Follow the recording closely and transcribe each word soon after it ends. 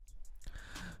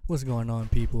What's going on,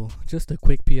 people? Just a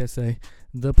quick PSA.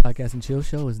 The Podcast and Chill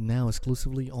Show is now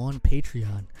exclusively on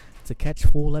Patreon. To catch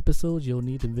full episodes, you'll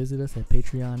need to visit us at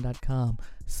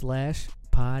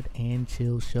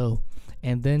patreon.com/podandchillshow.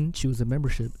 And then choose a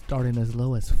membership starting as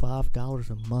low as $5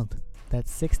 a month.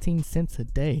 That's 16 cents a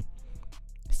day.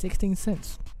 16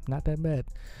 cents. Not that bad.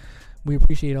 We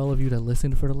appreciate all of you that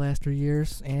listened for the last 3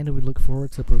 years, and we look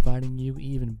forward to providing you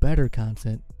even better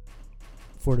content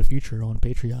for the future on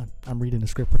Patreon. I'm reading the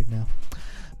script right now.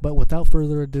 But without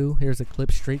further ado, here's a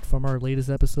clip straight from our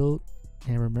latest episode.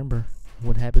 And remember,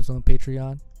 what happens on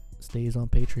Patreon stays on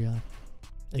Patreon.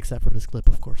 Except for this clip,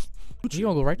 of course. You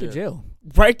gonna go right to jail.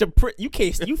 Right to prison. You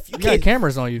can't. You got can't.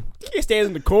 cameras on you. You can't stand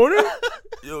in the corner.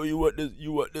 Yo, you want this?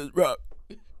 You want this rap?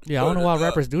 Yeah, I don't know why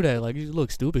rappers do that. Like, you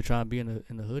look stupid trying to be in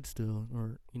the hood still,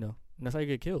 or and that's how you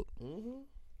get killed. Mm-hmm.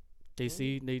 They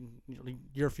see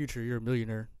your future. You're a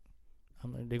millionaire.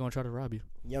 They're gonna try to rob you.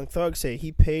 Young Thug said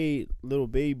he paid Lil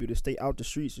Baby to stay out the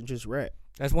streets and just rap.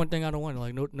 That's one thing I don't want.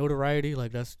 Like, notoriety.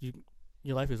 Like, that's you.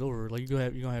 Your life is over. Like,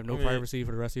 you're gonna have no privacy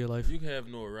for the rest of your life. You can have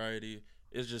notoriety.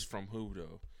 It's just from who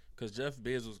though? Because Jeff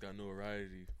Bezos got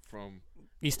notoriety from.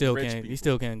 He still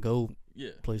can't go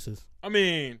places. I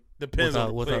mean, depends on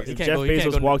the place. If Jeff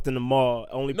Bezos walked in the mall,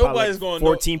 only nobody's probably going.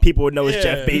 14 people would know it's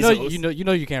Jeff Bezos.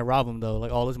 You can't rob him though.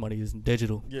 Like, all his money is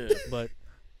digital. Yeah, but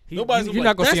nobody's you're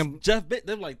not gonna see him. Jeff Bezos.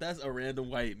 They're like, that's a random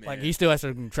white man. Like, he still has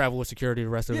to travel with security the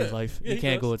rest of his life. Yeah, he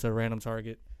can't go into a random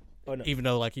Target. Oh, no. Even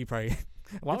though, like, he probably.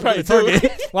 Why would I go to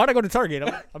Target? Why would I go to Target?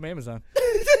 I'm Amazon.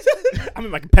 I'm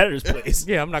in my competitor's place.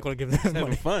 Yeah, I'm not gonna give them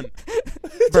money. Fun.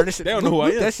 Bro, this shit, they don't know who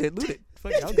I am. That shit, loot it.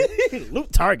 Fuck it,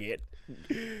 Loot Target.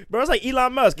 Bro, it's like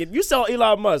Elon Musk. If you saw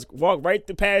Elon Musk walk right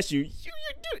through past you,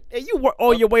 you work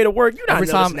all your way to work. You not every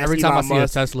time I see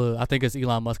Musk. a Tesla, I think it's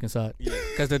Elon Musk inside.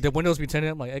 Because the windows be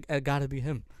tinted. I'm like, it gotta be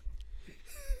him.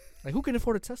 Like, who can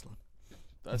afford a Tesla?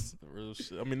 That's the real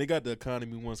shit. I mean, they got the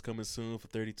economy ones coming soon for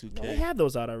 $32K. They have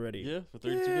those out already. Yeah, for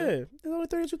 $32K. Yeah, it's only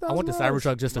 $32,000. I want the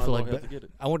Cybertruck just to feel like.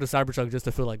 I want the Cybertruck just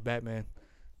to feel like Batman.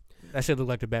 That shit look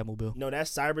like the Batmobile. No, that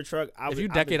Cybertruck. If you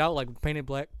deck it out like painted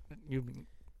black, you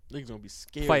niggas gonna be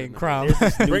scared. Fighting crime.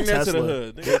 Bring that to the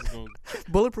hood. Niggas gonna,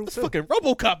 bulletproof. it's fucking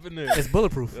RoboCop in there. It's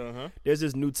bulletproof. There's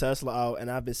this new Tesla out, and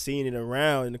I've been seeing it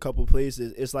around in a couple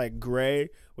places. It's like gray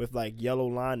with like yellow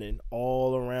lining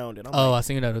all around it. I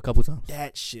seen that a couple times.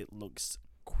 That shit looks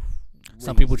crazy.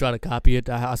 Some people try to copy it.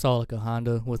 I saw like a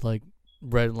Honda with like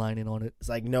red lining on it. It's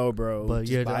like, no, bro. But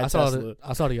yeah, I saw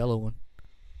the yellow one.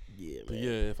 Yeah, but man.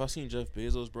 yeah, if I seen Jeff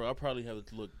Bezos, bro, I probably have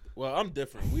to look. Well, I'm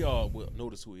different. We all will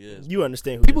notice who he is. You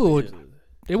understand who people would.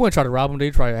 They wouldn't try to rob him.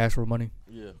 They'd try to ask for money.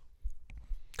 Yeah.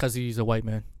 Because he's a white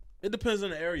man. It depends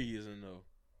on the area he's in, though.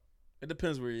 It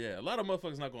depends where you're at. A lot of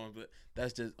motherfuckers not going, but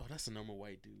that's just, that's a normal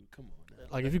white dude. Come on, man.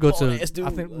 Like, if you go to, dude, I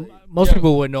think most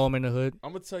people would know him in the hood. I'm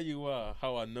going to tell you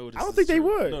how I know this. I don't think they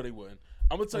would. No, they wouldn't.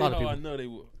 I'm going to tell you how I know they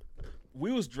would.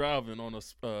 We was driving on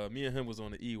me and him was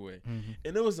on the E-way,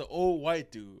 and there was an old white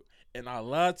dude, and I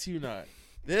lied to you not.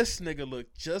 This nigga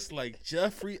looked just like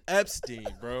Jeffrey Epstein,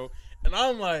 bro. And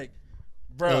I'm like,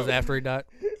 bro. That was after he died?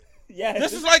 Yeah.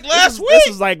 This is like last week. This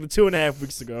was like 2.5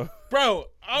 weeks ago. Bro,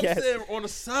 I'm sitting on the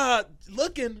side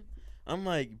looking. I'm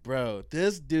like, bro,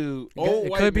 this dude, old white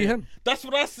man. It could be him. That's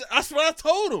what I said. That's what I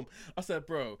told him. I said,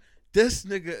 bro, this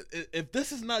nigga, if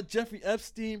this is not Jeffrey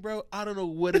Epstein, bro, I don't know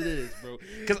what it is, bro.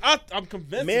 Because I'm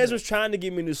convinced. Mans was trying to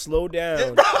get me to slow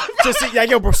down. To see, like,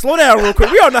 yo, bro, slow down real quick.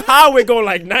 We on the highway going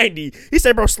like 90. He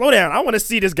said, bro, slow down. I want to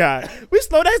see this guy. We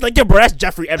slow down. He's like, yo, bro, that's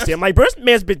Jeffrey Epstein. I'm like, bro, this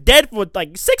man's been dead for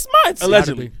like 6 months.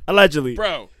 Allegedly.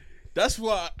 Bro, that's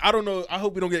why I don't know. I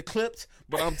hope we don't get clipped,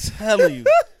 but I'm telling you.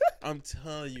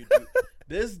 Dude,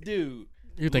 this dude.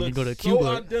 You think you go to so Cuba?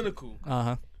 Identical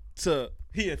to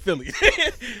he in Philly.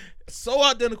 So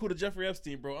identical to Jeffrey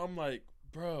Epstein, bro. I'm like,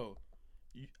 bro.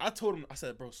 I told him, I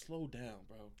said, bro, slow down,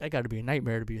 bro. That got to be a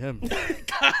nightmare to be him.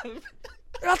 I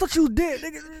thought you was dead,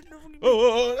 nigga.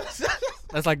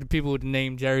 That's like the people with the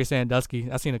name Jerry Sandusky.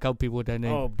 I seen a couple people with that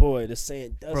name. Oh boy, the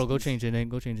Sandusky. Bro, go change your name.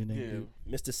 Dude.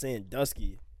 Mr.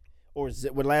 Sandusky, or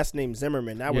with last name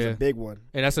Zimmerman. That was a big one.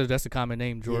 And that's a common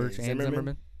name, George and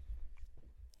Zimmerman.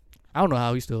 I don't know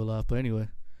how he's still alive, but anyway.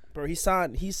 Bro, he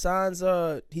signs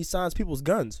people's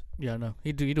guns. Yeah, I know.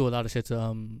 He do a lot of shit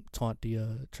to taunt the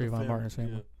Trayvon Martin's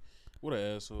family. Yeah. What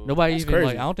an asshole. Nobody That's even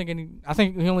crazy. like. I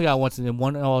think he only got once in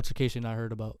one altercation I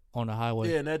heard about on the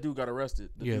highway. Yeah, and that dude got arrested.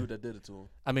 The dude that did it to him.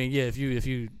 I mean, yeah. If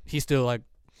you he's still like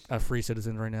a free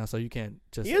citizen right now, so you can't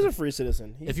just. He is a free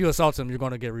citizen. If you assault him, you're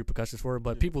going to get repercussions for it,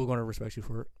 but people are going to respect you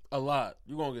for it. A lot.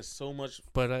 You're going to get so much.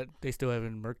 But they still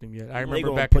haven't murked him yet. I They remember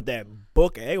gonna back. Put that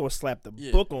book. They gonna slap the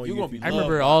book on you. Gonna be I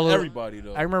remember all of everybody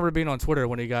though. I remember being on Twitter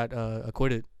when he got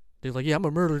acquitted, They're like, yeah, I'm a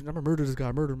murder this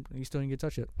guy, murder him. And he still didn't get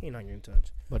touched yet. He not getting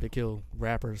touched. But they kill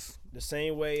rappers. The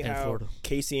same way in how Florida.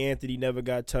 Casey Anthony never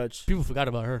got touched. People forgot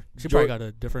about her. She probably got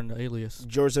a different alias.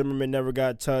 George Zimmerman never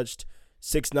got touched.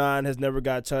 6ix9ine has never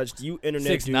got touched. You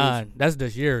internet 6ix9ine. That's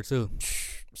this year too.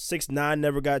 6ix9ine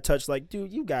never got touched. Like,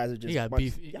 dude, you guys are just. He got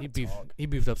beef. He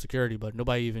beefed up security, but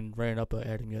nobody even ran up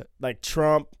at him yet. Like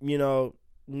Trump,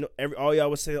 all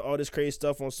y'all was saying all this crazy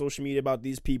stuff on social media about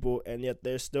these people, and yet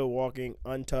they're still walking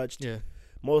untouched. Yeah.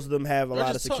 Most of them have a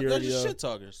lot of security. They're just shit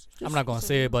talkers. I'm not gonna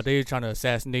say it, but they're trying to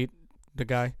assassinate the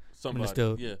guy.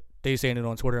 Somebody. Yeah. They saying it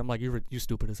on Twitter. I'm like, you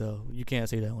stupid as hell. You can't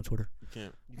say that on Twitter.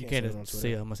 You can't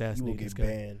say I'm assassinating this guy.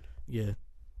 Banned. Yeah.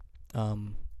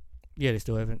 Yeah, they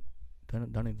still haven't done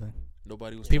anything.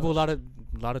 Nobody was. People touched.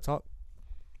 a lot of talk.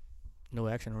 No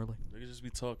action really. They could just be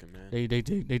talking, man.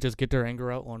 They just get their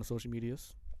anger out on the social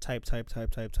medias. Type.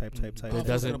 It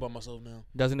doesn't about myself now.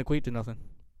 Doesn't equate to nothing.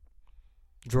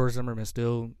 George Zimmerman's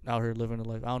still out here living a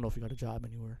life. I don't know if he got a job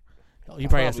anywhere. He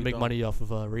probably has to make money off of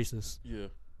racists. Yeah.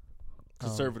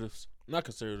 Conservatives. Not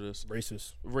conservatives.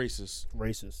 Racist. White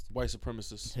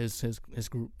supremacists. His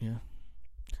group, yeah.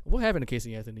 What happened to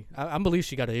Casey Anthony? I believe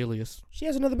she got an alias. She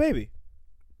has another baby.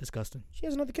 Disgusting. She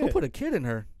has another kid. Who put a kid in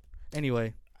her?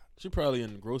 Anyway. She probably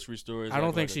in grocery stores. I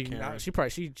don't think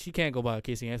she can't go by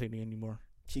Casey Anthony anymore.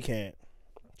 She can't.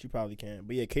 She probably can't.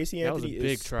 But yeah, Casey Anthony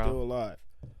is still alive.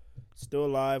 Still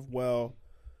alive, well.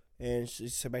 And she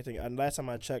said back to last time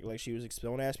I checked, like she was.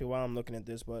 Don't ask me why I'm looking at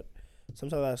this, but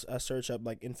sometimes I search up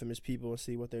like infamous people and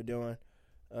see what they're doing.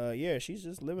 Yeah, she's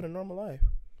just living a normal life.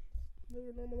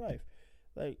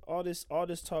 Like all this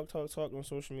talk on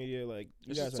social media, like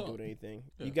you guys aren't doing anything.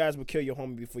 Yeah. You guys would kill your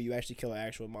homie before you actually kill an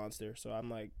actual monster. So I'm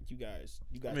like, you guys.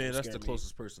 Man, that's the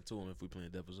closest person to him if we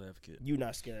playing devil's advocate. You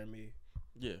not scaring me.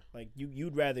 Yeah. Like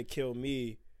you'd rather kill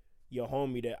me, your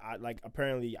homie that I like.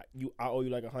 Apparently, I owe you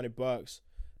like $100,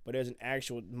 but there's an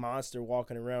actual monster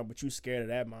walking around, but you scared of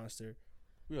that monster.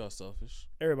 We all selfish.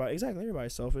 Everybody's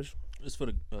selfish. It's for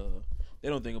the. They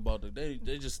don't think about they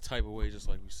just type away just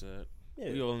like we said.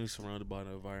 Yeah. We only surrounded by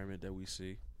the environment that we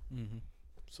see. Mm-hmm.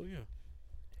 So yeah.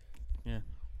 Yeah,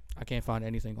 I can't find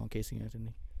anything on Casey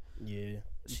Anthony. Yeah,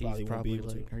 she's probably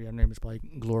like her name is probably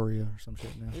Gloria or some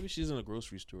shit now. Maybe she's in a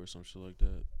grocery store or some shit like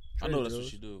that. I know that's what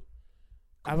she do.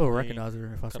 I would recognize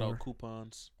her if I saw her. Cut out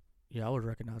coupons. Yeah, I would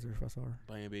recognize her if I saw her.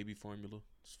 Buying baby formula.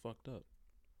 It's fucked up.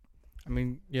 I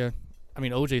mean, yeah. I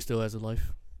mean, OJ still has a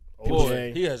life.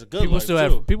 Boy, he has a good life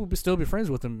too. People still be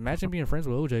friends with him. Imagine being friends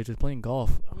with OJ just playing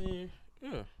golf. I mean,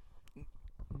 yeah.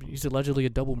 He's allegedly a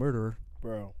double murderer.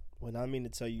 Bro, when I mean to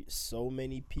tell you, so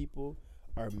many people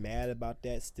are mad about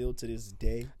that still to this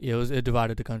day. Yeah, it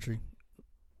divided the country.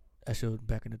 That showed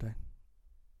back in the day.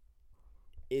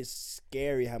 It's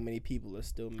scary how many people are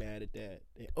still mad at that.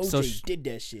 And OJ did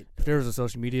that shit. If there was a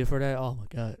social media for that, oh my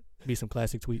god, it'd be some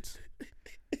classic tweets.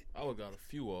 I would have got a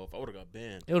few off. I would have got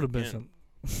banned. It would have been some.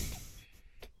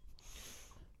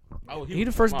 He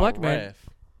the first black man.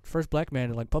 First black man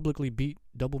to like publicly beat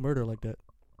double murder like that.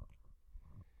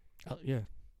 Yeah.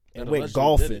 And went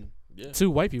golfing. Yeah. 2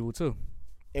 white people too.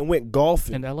 And went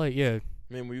golfing. In LA, yeah.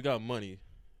 Man, when you got money,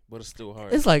 but it's still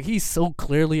hard. It's like he so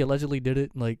clearly allegedly did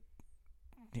it. Like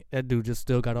that dude just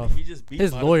still got off. He just beat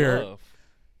his lawyer.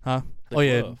 Huh? The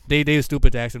glove. Yeah. They were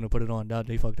stupid to ask him to put it on.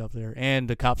 They fucked up there. And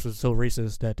the cops were so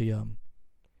racist that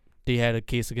they had a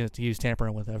case against he was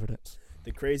tampering with evidence.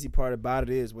 The crazy part about it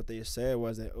is what they said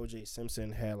was that O.J.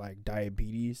 Simpson had like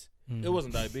diabetes. It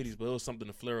wasn't diabetes, but it was something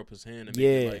to flare up his hand and make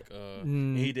it like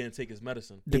and he didn't take his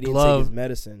medicine. He didn't take his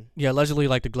medicine. Yeah, allegedly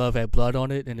like the glove had blood on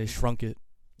it and it shrunk it.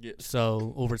 Yeah.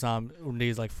 So over time when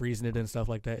he's like freezing it and stuff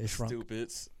like that, it shrunk.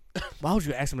 Stupids. Why would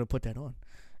you ask him to put that on?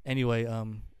 Anyway,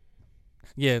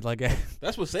 yeah, like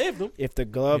that's what saved him. If the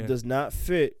glove does not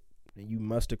fit, then you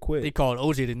must have quit. They called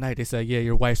OJ tonight. They said, "Yeah,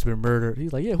 your wife's been murdered."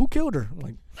 He's like, "Yeah, who killed her?" I'm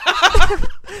like,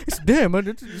 it's damn, man.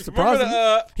 It's surprising.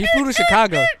 He flew to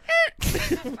Chicago.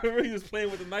 Remember he was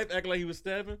playing with the knife, acting like he was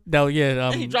stabbing. No,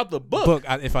 yeah. And he dropped the book.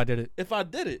 If I did it, if I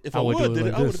would have did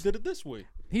it, I would have did it this way.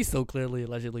 He so clearly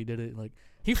allegedly did it. Like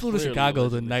he flew to Chicago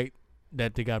the night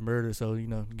that they got murdered, so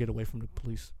get away from the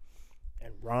police.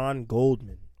 And Ron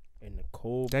Goldman and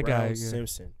Nicole Brown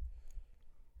Simpson.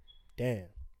 Damn,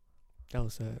 that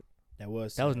was sad. That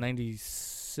was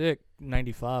 96,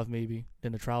 95 maybe.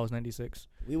 Then the trial was 96.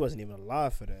 We wasn't even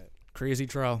alive for that. Crazy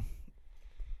trial.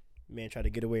 Man tried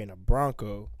to get away in a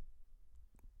Bronco.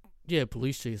 Yeah,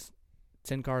 police chase.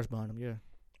 10 cars behind him, yeah.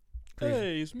 Crazy.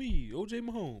 Hey, it's me, O.J.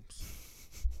 Mahomes.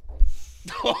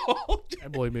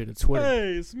 That boy made a Twitter.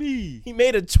 Hey, it's me. He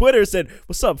made a Twitter, said,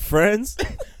 "What's up, friends?"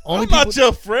 I'm not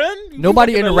your friend.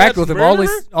 Nobody interact with him.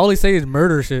 All they say is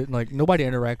murder shit. Like, nobody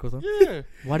interact with him. Yeah.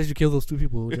 Why did you kill those 2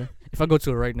 people, OJ? If I go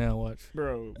to it right now, watch.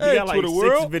 Bro, hey, we got like Twitter 6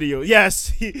 world? videos. Yes.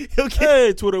 He'll get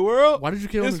Hey, Twitter world. Why did you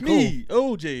kill him? It's me,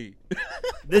 OJ.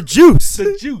 the juice.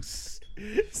 The juice.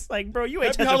 It's like, bro, you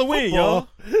ain't Happy touched Halloween, y'all.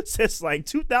 Since like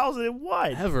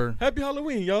 2001. Ever. Happy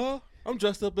Halloween, y'all. I'm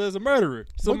dressed up as a murderer.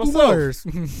 So Michael myself. Myers.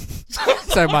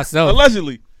 Say myself.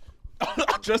 Allegedly.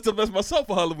 I dressed up as myself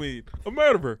for Halloween. A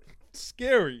murderer.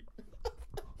 Scary.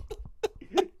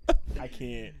 I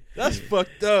can't. That's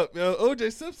fucked up, yo.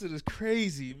 OJ Simpson is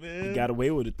crazy, man. He got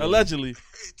away with it, though. Allegedly.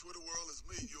 Hey, Twitter world, it's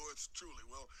me, yours truly.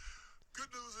 Well, good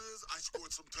news is I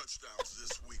scored some touchdowns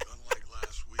this week, unlike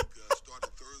last week. Started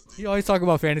Thursday. He always talk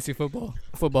about fantasy football.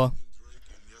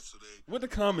 What the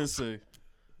comments say?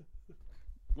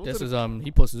 This is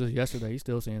he posted this yesterday. He's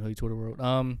still saying, "Hey, Twitter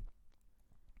world."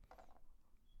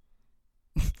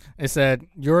 It said,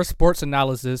 "Your sports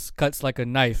analysis cuts like a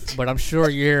knife," but I'm sure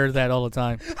you hear that all the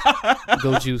time.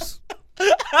 Go Juice.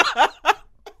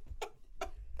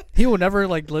 He will never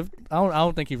live. I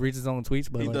don't think he reads his own tweets,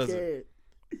 but he doesn't.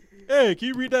 Hey, can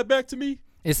you read that back to me?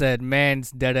 It said, "Man's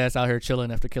dead ass out here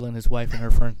chilling after killing his wife and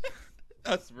her friend."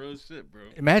 That's real shit, bro.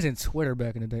 Imagine Twitter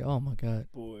back in the day. Oh my god.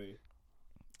 Boy.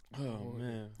 Oh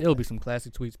man. It'll be some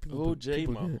classic tweets. OJ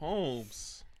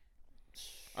Mahomes.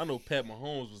 I know Pat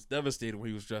Mahomes was devastated when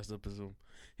he was dressed up as him.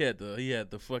 He had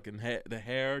the fucking the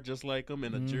hair just like him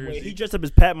and a jersey. Wait, he dressed up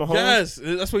as Pat Mahomes? Yes,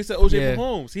 that's what he said. OJ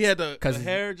Mahomes. He had the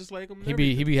hair just like him. He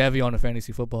be heavy on the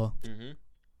fantasy football. Mm-hmm.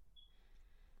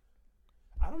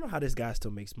 I don't know how this guy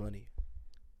still makes money.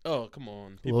 Oh, come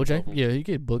on. Well, OJ? Yeah, he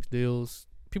get book deals.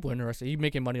 People are interested. He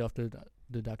making money off the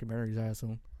documentaries, I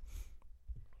assume.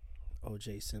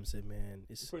 OJ Simpson, man.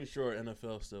 I'm pretty sure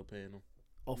NFL still paying him.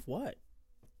 Off what?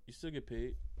 You still get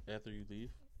paid after you leave.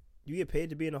 You get paid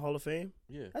to be in the Hall of Fame?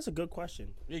 Yeah. That's a good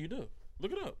question. Yeah, you do.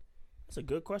 Look it up. That's a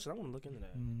good question. I want to look into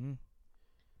that. Mm-hmm.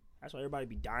 That's why everybody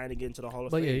be dying to get into the Hall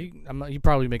of But Fame. yeah, he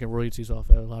probably making royalties off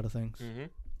of a lot of things. Mm-hmm.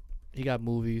 He got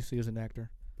movies. He was an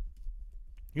actor.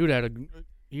 You'd had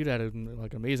an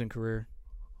amazing career.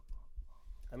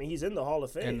 I mean, he's in the Hall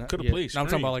of Fame. Could have played. I'm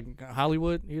talking about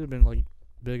Hollywood. He'd have been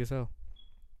big as hell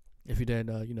if he did.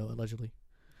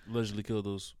 Allegedly killed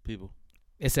those people.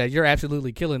 It said you're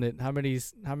absolutely killing it. How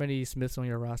many Smiths on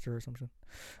your roster or something?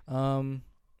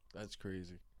 That's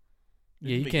crazy.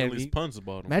 Yeah, you can't. These puns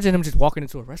about him. Imagine him just walking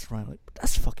into a restaurant like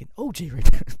that's fucking OJ right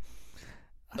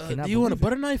there. Do you want a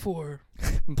butter knife or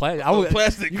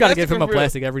plastic? You gotta give him a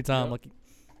plastic every time. Yep.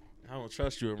 I don't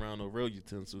trust you around no real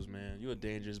utensils, man. You're a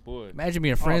dangerous boy. Imagine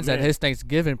being friends at his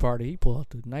Thanksgiving party. He pulled out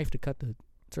the knife to cut the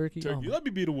turkey. Oh, let me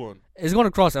be the one. It's going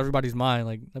to cross everybody's mind.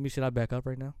 Like, should I back up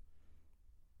right now?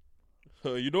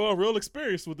 I'm real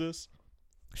experienced with this.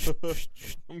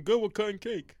 I'm good with cutting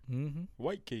cake. Mm-hmm.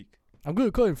 White cake. I'm good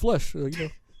at cutting flesh.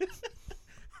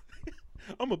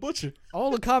 I'm a butcher.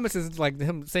 All the comments is like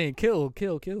him saying kill,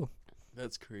 kill, kill.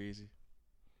 That's crazy.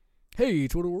 Hey,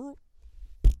 Twitter world.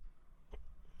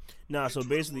 Nah, so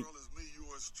basically,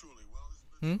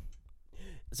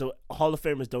 so Hall of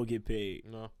Famers don't get paid.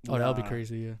 No. Oh, that would be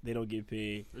crazy. Yeah, they don't get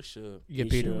paid. They should. You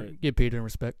get paid in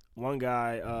respect. One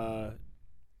guy,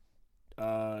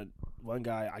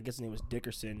 I guess his name was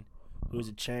Dickerson, who was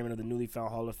the chairman of the newly found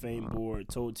Hall of Fame board,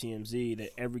 told TMZ that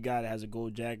every guy that has a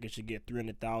gold jacket should get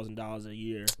 $300,000 a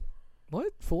year.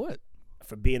 What? For what?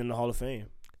 For being in the Hall of Fame.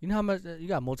 You know how much you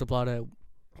got to multiply that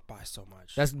by so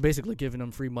much. That's basically giving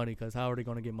them free money because how are they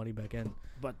going to get money back in?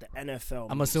 But the NFL.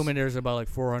 I'm assuming there's about like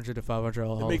 400 to 500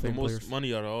 Hall of Fame players. They make the most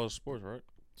money out of all sports, right?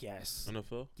 Yes.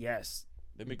 NFL. Yes.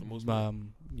 They make the most money.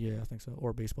 Yeah, I think so.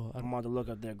 Or baseball. I'm about to look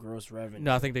up their gross revenue.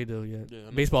 No, I think they do. Yeah.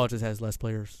 Baseball just has less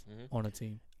players on a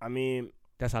team. I mean,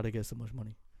 that's how they get so much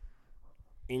money.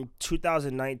 In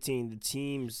 2019, the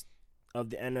teams of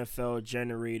the NFL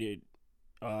generated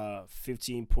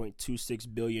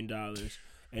 $15.26 billion,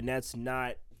 and that's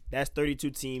 32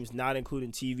 teams, not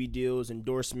including TV deals,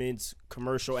 endorsements,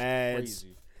 commercial ads.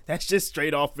 Crazy. That's just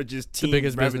straight off of just team the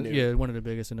biggest revenue. Business, yeah, one of the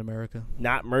biggest in America.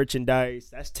 Not merchandise.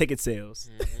 That's ticket sales.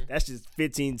 Mm-hmm. That's just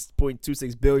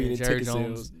 $15.26 billion in Jerry ticket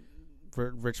Jones,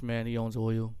 sales. Rich man, he owns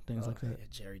oil, things like that. Yeah,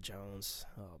 Jerry Jones.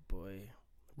 Oh boy,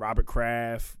 Robert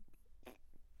Kraft.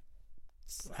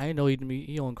 I didn't know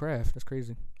he owned Kraft. That's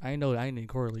crazy. I didn't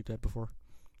correlate that before.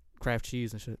 Kraft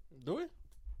cheese and shit. Do we?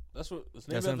 That's what his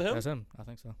name after him? That's him. I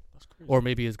think so. That's crazy. Or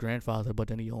maybe his grandfather, but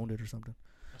then he owned it or something.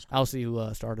 I'll see who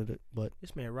started it, but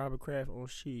this man Robert Kraft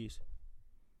owns cheese.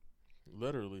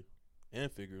 Literally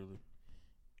and figuratively.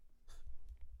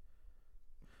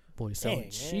 Boy, selling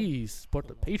cheese. Support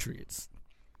the Patriots.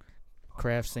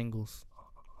 Kraft singles.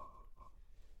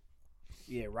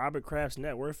 Yeah, Robert Kraft's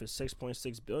net worth is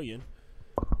 $6.6 billion.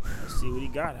 Let's see what he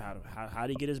got. How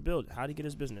did he get his build? How did he get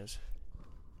his business?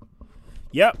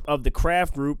 Yep, of the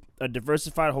Kraft Group, a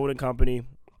diversified holding company,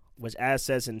 with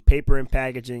assets in paper and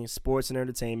packaging, sports and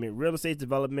entertainment, real estate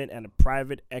development, and a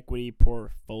private equity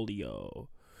portfolio.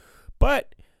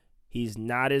 But he's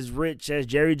not as rich as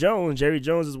Jerry Jones. Jerry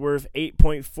Jones is worth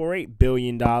 $8.48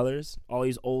 billion. All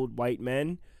these old white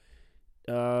men.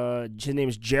 His name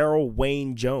is Gerald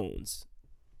Wayne Jones.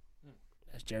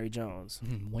 That's Jerry Jones.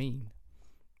 Wayne.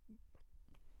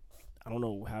 I don't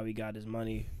know how he got his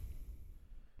money.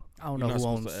 I don't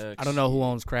know who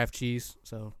owns Kraft cheese,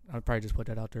 so I'll probably just put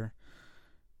that out there.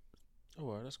 Oh,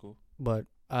 all right, that's cool. But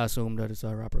I assume that it's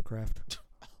Robert Kraft.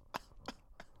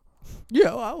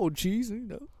 Yeah, I own cheese, you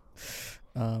know.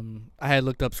 I had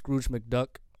looked up Scrooge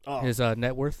McDuck, his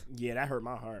net worth. Yeah, that hurt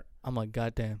my heart. I'm like,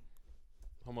 goddamn.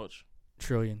 How much?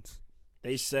 Trillions.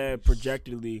 They said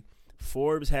projectedly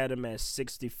Forbes had him at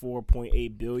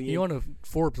 $64.8 billion. He on a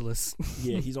Forbes list.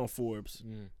 Yeah, he's on Forbes.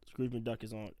 Scrooge McDuck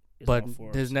is on. But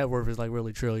his net worth is like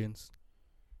really trillions.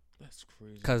 That's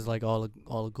crazy. Cause like all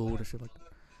the gold and shit like that.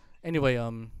 Anyway,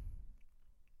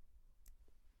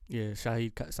 yeah,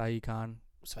 Shahid Khan.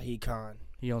 Shahid Khan.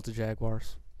 He owns the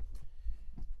Jaguars.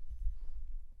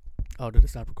 Oh, did it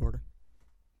stop recording?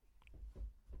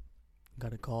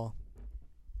 Got a call.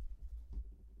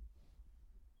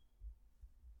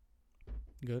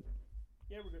 Good.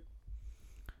 Yeah, we're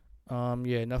good.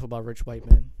 Yeah, enough about rich white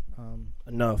men.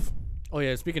 Enough. Oh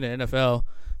yeah, speaking of NFL,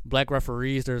 black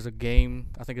referees. There's a game.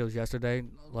 I think it was yesterday.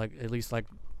 Like at least like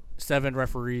 7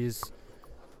 referees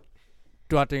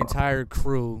throughout the entire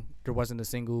crew. There wasn't a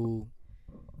single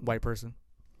white person.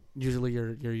 Usually,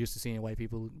 you're used to seeing white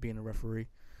people being a referee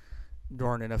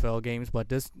during NFL games, but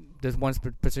this one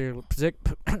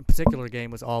particular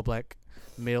game was all black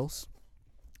males.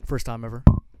 First time ever.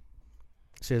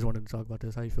 Shaz wanted to talk about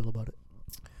this. How you feel about it?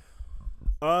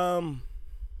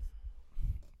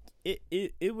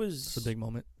 It was. It's a big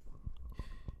moment.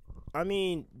 I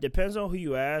mean, depends on who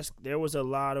you ask. There was a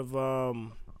lot of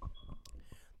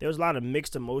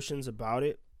mixed emotions about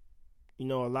it. You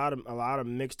know, a lot of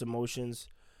mixed emotions.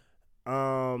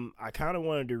 I kind of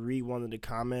wanted to read one of the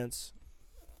comments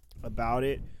about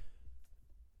it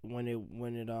when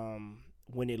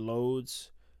it loads.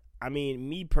 I mean,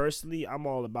 me personally, I'm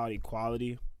all about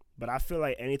equality, but I feel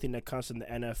like anything that comes from the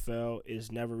NFL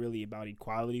is never really about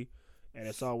equality, and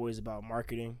it's always about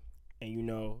marketing and, you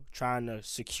know, trying to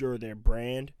secure their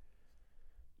brand,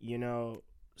 you know.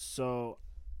 So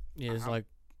yeah, it's like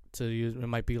to use. It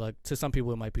might be like to some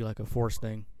people, it might be like a forced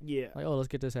thing. Yeah. Like, oh, let's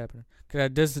get this happening. Cause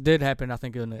this did happen, I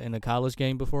think, in a college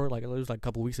game before. Like it was like a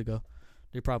couple weeks ago.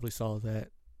 They probably saw that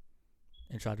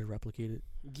and tried to replicate it.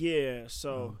 Yeah.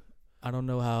 So. I don't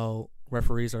know how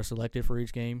referees are selected for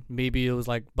each game. Maybe it was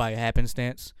like by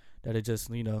happenstance that it just,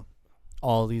 you know,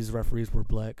 all these referees were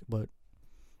black. But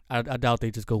I doubt they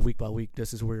just go week by week.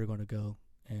 This is where you're going to go.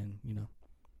 And, you know,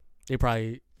 they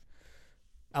probably,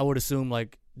 I would assume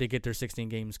like they get their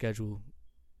 16-game schedule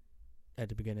at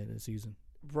the beginning of the season.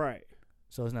 Right.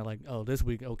 So it's not like, oh, this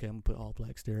week, okay, I'm going to put all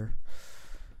blacks there.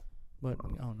 But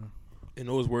I don't know. In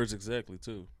those words exactly,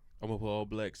 too. I'm going to put all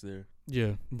blacks there.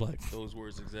 Yeah, black. Those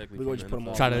words exactly. We're going to put them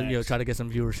all try blacks. to get some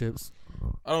viewerships.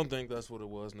 I don't think that's what it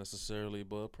was necessarily,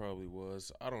 but it probably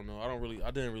was. I don't know.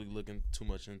 I didn't really look too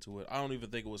much into it. I don't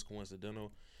even think it was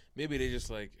coincidental. Maybe they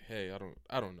just like, hey, I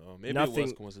don't know. Maybe it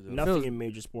was coincidental. Nothing in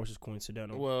major sports is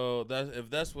coincidental. Well, if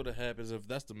that's what happens, if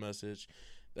that's the message,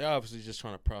 they're obviously just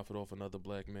trying to profit off another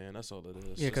black man. That's all it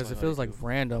is. Yeah, because it feels like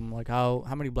random. Like how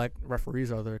many black referees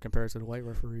are there compared to the white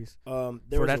referees? For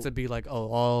that to be like, oh,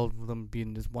 all of them be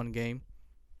in this one game,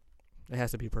 it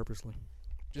has to be purposely.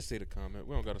 Just say the comment.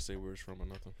 We don't got to say where it's from or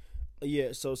nothing.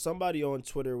 Yeah, so somebody on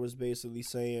Twitter was basically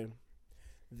saying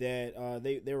that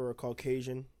they were a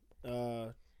Caucasian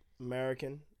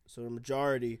American, so the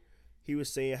majority. He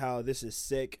was saying how this is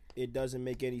sick. It doesn't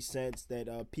make any sense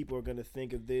that people are going to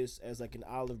think of this as like an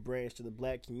olive branch to the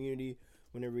black community,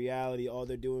 when in reality all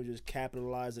they're doing is just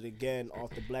capitalize it again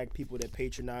off the black people that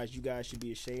patronize. You guys should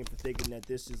be ashamed for thinking that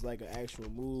this is like an actual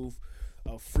move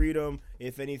of freedom.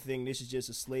 If anything, this is just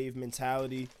a slave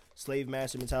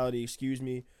master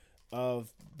mentality,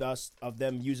 of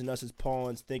them using us as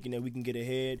pawns, thinking that we can get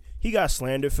ahead. He got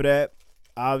slandered for that,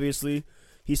 obviously.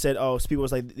 He said, people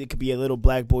was like, it could be a little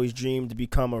black boy's dream to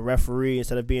become a referee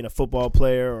instead of being a football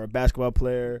player or a basketball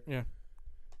player. Yeah.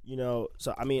 You know,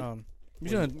 so, I mean.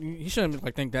 You shouldn't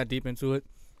like think that deep into it.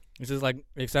 It's just like,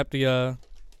 accept the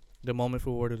moment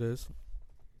for what it is.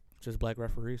 Just black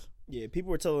referees. Yeah,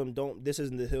 people were telling him, this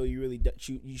isn't the hill you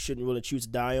shouldn't really choose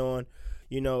to die on.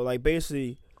 Like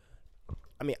basically,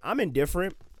 I mean, I'm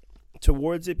indifferent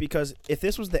towards it because if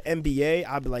this was the NBA,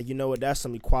 I'd be like, you know what, that's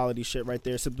some equality shit right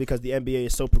there, simply because the NBA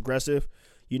is so progressive.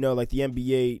 Like the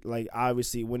NBA, like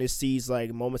obviously when it sees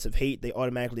like moments of hate, they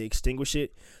automatically extinguish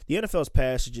it. The NFL's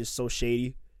past is just so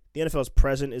shady. The NFL's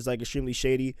present is like extremely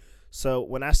shady. So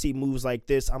when I see moves like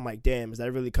this, I'm like, damn, is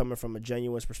that really coming from a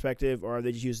genuine perspective, or are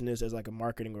they just using this as like a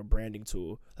marketing or branding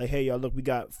tool? Like, hey, y'all, look, we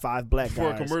got 5 black guys. For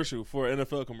a commercial, for an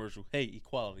NFL commercial. Hey,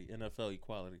 equality, NFL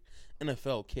equality.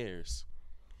 NFL cares.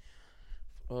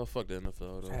 Oh, fuck the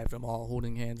NFL, though. Have them all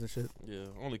holding hands and shit. Yeah,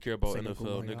 I only care about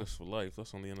NFL niggas for life.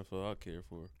 That's the only NFL I care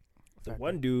for. The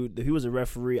one dude, he was a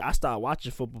referee. I started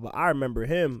watching football, but I remember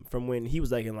him from when he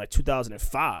was like in like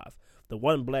 2005. The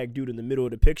one black dude in the middle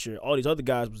of the picture. All these other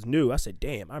guys was new. I said,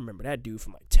 damn, I remember that dude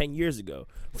from like 10 years ago.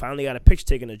 Finally got a picture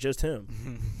taken of just him.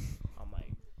 I'm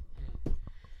like,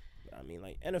 I mean,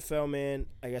 like NFL, man,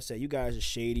 like I said, you guys are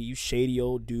shady. You shady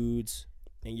old dudes.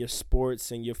 And your sports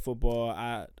and your football,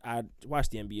 I watch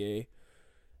the NBA.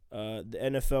 The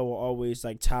NFL will always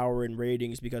like tower in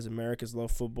ratings because Americans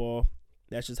love football.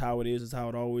 That's just how it is. It's how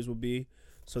it always will be.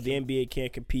 So the NBA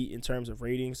can't compete in terms of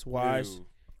ratings wise. Ew.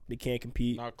 They can't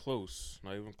compete. Not close.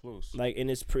 Not even close. Like, and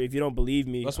it's if you don't believe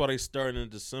me, that's why they starting in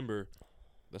December.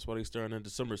 So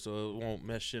it won't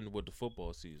mesh in with the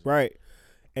football season. Right.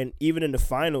 And even in the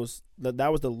finals,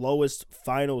 that was the lowest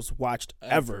finals watched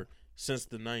ever since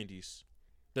the 90s.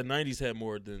 The 90s had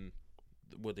more than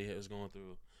what they was going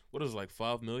through. What was it, like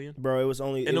 5 million? Bro, it was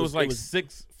only... And it was like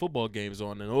 6 football games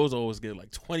on, and those always get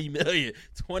like 20 million,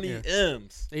 20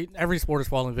 M's. Every sport is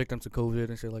falling victim to COVID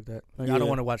and shit like that. Like, I don't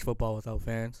want to watch football without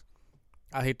fans.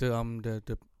 I hate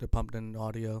the pumped in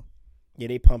audio. Yeah,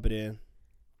 they pump it in.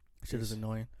 Shit is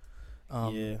annoying.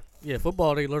 Yeah,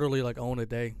 football, they literally like own a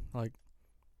day. Like,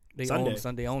 they Sunday.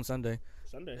 own Sunday.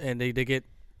 Sunday. And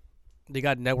they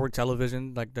got network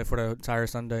television like that for the entire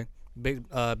Sunday.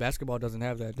 Basketball doesn't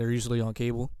have that. They're usually on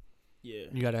cable. Yeah.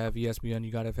 You got to have ESPN. You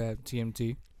got to have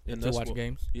TMT to watch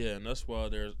games. Yeah, and that's why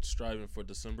they're striving for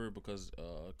December because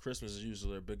Christmas is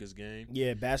usually their biggest game.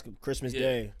 Yeah, Christmas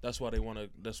Day. That's why they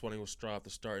will strive to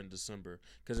start in December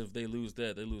because if they lose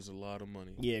that, they lose a lot of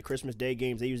money. Yeah, Christmas Day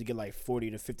games, they usually get like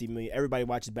 40 to 50 million. Everybody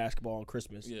watches basketball on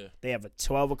Christmas. Yeah. They have a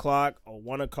 12 o'clock, a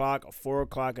 1 o'clock, a 4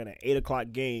 o'clock, and an 8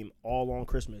 o'clock game all on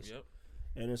Christmas. Yep.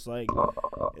 And it's like,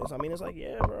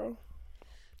 yeah, bro.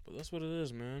 But that's what it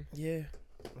is, man. Yeah.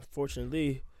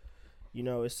 Unfortunately,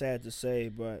 it's sad to say,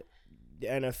 but the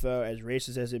NFL, as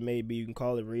racist as it may be, you can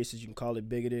call it racist, you can call it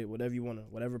bigoted, whatever you want to,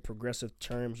 whatever progressive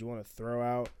terms you want to throw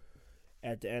out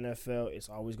at the NFL, it's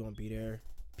always going to be there.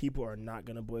 People are not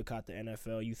going to boycott the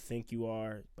NFL. You think you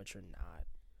are, but you're not.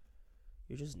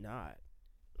 You're just not.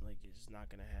 Like, it's just not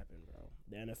going to happen, bro.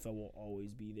 The NFL will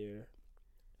always be there.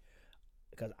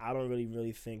 Because I don't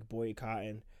really think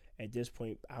boycotting, at this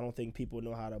point, I don't think people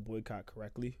know how to boycott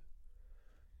correctly.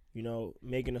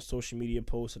 Making a social media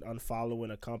post and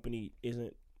unfollowing a company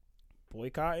isn't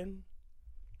boycotting.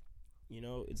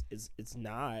 It's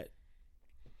not.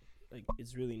 Like,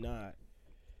 it's really not.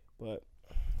 But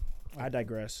I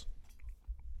digress.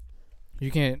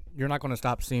 You're not going to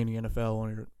stop seeing the NFL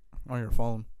on your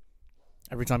phone.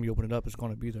 Every time you open it up, it's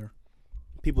going to be there.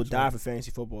 People die for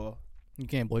fantasy football. You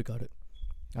can't boycott it.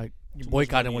 Like,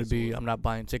 boycotting would be, I'm not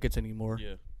buying tickets anymore.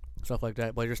 Yeah. Stuff like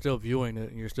that. But you're still viewing it,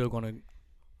 and you're still going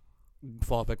to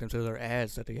fall victim to their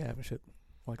ads that they have and shit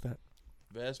like that.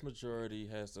 Vast majority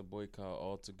has to boycott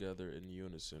altogether in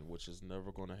unison, which is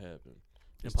never going to happen.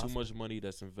 There's too much money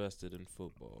that's invested in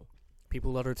football.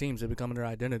 People love their teams. They become their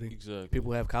identity. Exactly.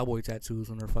 People have cowboy tattoos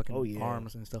on their fucking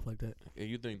arms and stuff like that. And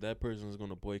you think that person is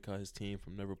going to boycott his team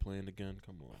from never playing again?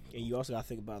 Come on. And you also got to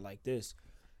think about it like this.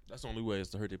 That's the only way is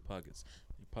to hurt their pockets.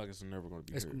 Your pockets are never going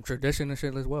to be hurt. It's tradition and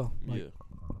shit as well. Like,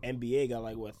 yeah. NBA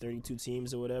got 32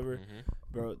 teams or whatever. Mm-hmm.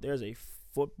 Bro, there's a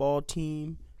football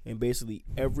team in basically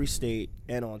every state.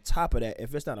 And on top of that,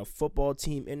 if it's not a football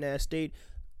team in that state,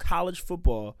 college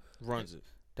football runs it.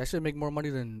 That should make more money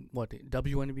than, the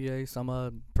WNBA,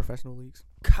 some professional leagues?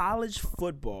 College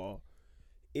football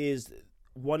is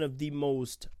one of the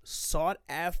most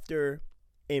sought-after,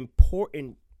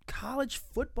 important college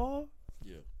football.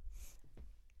 Yeah.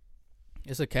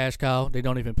 It's a cash cow. They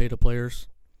don't even pay the players.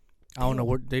 I don't know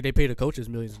what they pay the coaches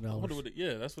millions of dollars.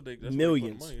 That's what they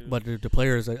millions. What they but the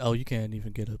players, you can't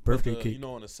even get a birthday cake.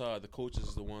 On the side, the coaches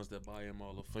are the ones that buy them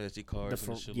all the fancy cards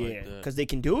and shit like that. Because they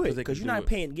can do it. Because you're not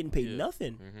getting paid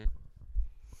nothing. Mm-hmm.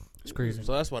 It's crazy.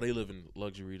 So that's why they live in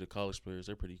luxury. The college players,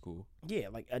 they're pretty cool. Yeah,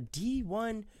 like a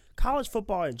D1 college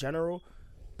football in general,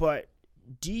 but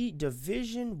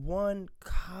Division I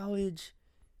college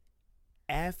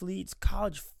athletes,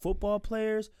 college football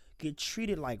players get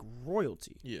treated like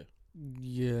royalty. Yeah.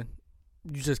 Yeah.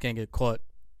 You just can't get caught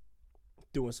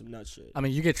doing some nut shit. I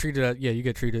mean, you get treated. You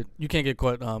get treated. You can't get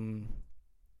caught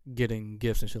getting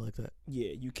gifts and shit like that. Yeah,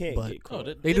 you can't get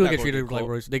caught. They do get treated like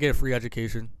royalty. They get a free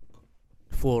education,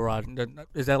 full ride.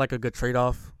 Is that like a good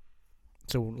trade-off?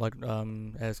 So, like,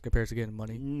 as compared to getting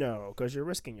money? No, because you're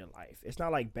risking your life. It's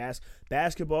not like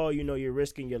basketball. You know, you're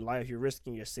risking your life. You're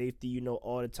risking your safety. You know,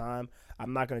 all the time.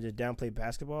 I'm not gonna just downplay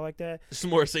basketball like that. It's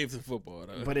more safe than football,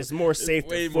 though. But it's more safe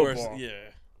than football.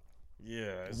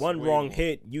 Yeah. One wrong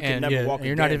hit, you can never walk again.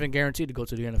 You're not even guaranteed to go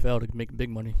to the NFL to make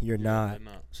big money. You're not.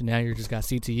 So now you just got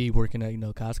CTE working at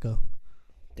Costco.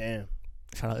 Damn.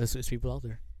 Shout out, it's people out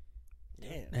there.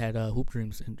 Damn. Had hoop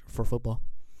dreams for football.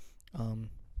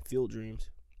 Field dreams.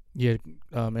 Yeah.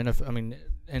 NCAA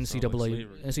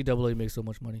makes so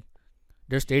much money.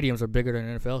 Their stadiums are bigger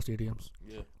than NFL stadiums.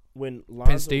 Yeah. When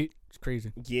Penn State, it's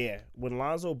crazy. Yeah. When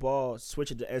Lonzo Ball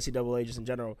switched to NCAA just in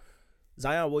general,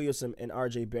 Zion Williamson and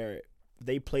RJ Barrett,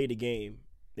 they played a game.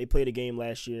 They played a game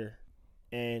last year,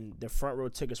 and the front row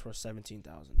tickets were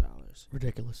 $17,000.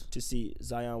 Ridiculous. To see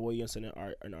Zion Williamson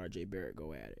and RJ Barrett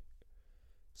go at it.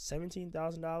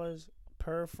 $17,000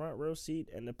 per front row seat,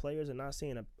 and the players are not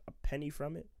seeing a penny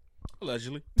from it.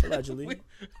 Allegedly.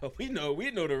 we know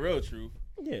the real truth.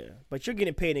 Yeah, but you're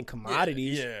getting paid in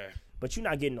commodities. Yeah. But you're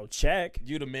not getting no check.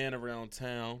 You the man around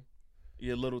town.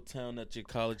 Your little town that your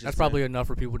college is. That's probably enough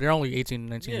for people. They're only 18 and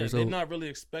 19 years old. They're not really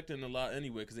expecting a lot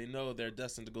anyway because they know they're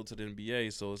destined to go to the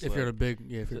NBA. So it's if you're a big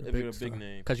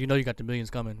name, because you know you got the millions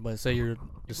coming. But say you're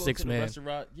the sixth man,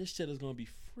 restaurant, your shit is gonna be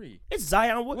free. It's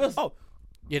Zion.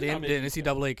 Yeah, the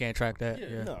NCAA can't track that.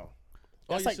 Yeah. No.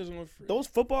 That's like those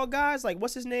football guys, like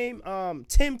what's his name?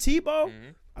 Tim Tebow,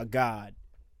 a god.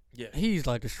 Yeah, he's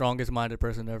like the strongest minded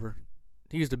person ever.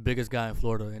 He's the biggest guy in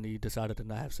Florida, and he decided to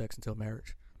not have sex until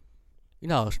marriage. You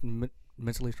know how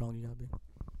mentally strong you gotta be.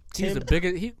 He's the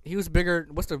biggest. He was bigger.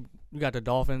 You got the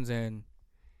Dolphins, and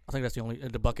I think that's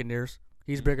the Buccaneers.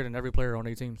 He's bigger than every player on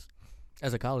 8 teams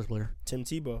as a college player. Tim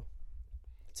Tebow.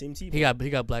 He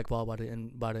got blackballed by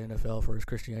the NFL for his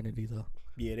Christianity though.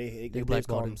 Yeah, they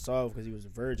blackballed himself because he was a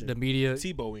virgin. The media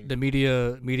Tebowing. The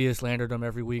media slandered him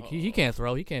every week. He can't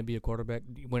throw. He can't be a quarterback.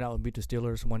 He went out and beat the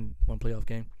Steelers one playoff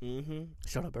game. Mm-hmm.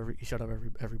 Shut up everybody. Shut up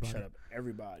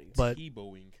everybody. But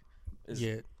Tebowing.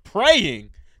 Yeah. Praying.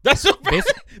 That's so bad.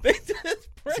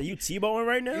 So you Tebowing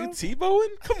right now? You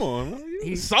Tebowing? Come on.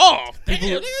 He's soft. Damn,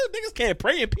 niggas can't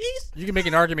pray in peace. You can make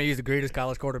an argument he's the greatest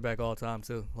college quarterback of all time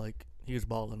too. Like he was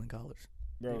balling in college.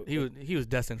 Bro, he was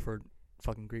destined for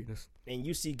fucking greatness. And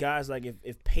you see guys like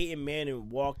if Peyton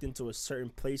Manning walked into a certain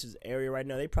place's area right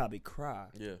now, they probably cry.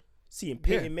 Yeah. Seeing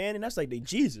Peyton Manning, that's like they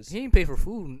Jesus. He ain't pay for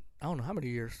food in I don't know how many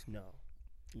years. No.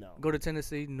 Go to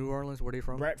Tennessee, New Orleans, where they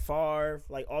from? Brett Favre,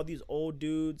 like all these old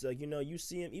dudes, like you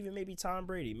see him, even maybe Tom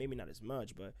Brady, maybe not as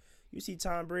much, but you see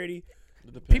Tom Brady.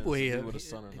 People here,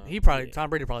 Tom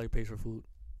Brady probably pays for food.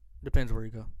 Depends where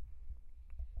you go.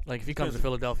 Like if he comes to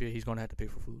Philadelphia, he's gonna have to pay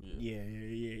for food. Yeah.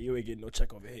 You ain't getting no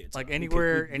check over here. Like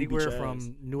anywhere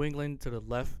from New England to the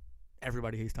left,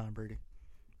 everybody hates Tom Brady.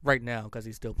 Right now, because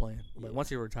he's still playing. But once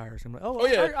he retires, I'm like,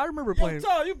 I remember playing.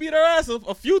 You beat our ass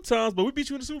a few times, but we beat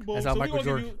you in the Super Bowl. That's how Michael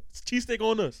Jordan. Give you cheesesteak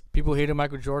on us. People hated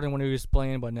Michael Jordan when he was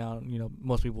playing, but now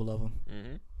most people love him.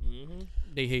 Mm-hmm.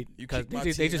 They hate because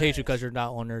they just hate you because you're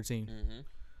not on their team. Mm-hmm.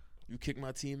 You kicked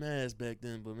my team ass back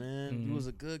then, but man, you was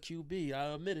a good QB. I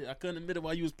admit it. I couldn't admit it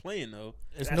while you was playing though.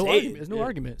 There's no argument. There's no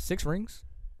argument. 6 rings,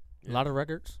 a lot of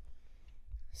records.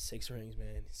 6 rings,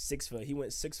 man. He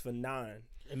went 6 for 9.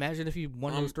 Imagine if he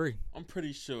won those 3. I'm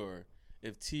pretty sure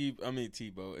if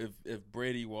Tebow, if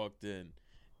Brady walked in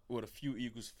with a few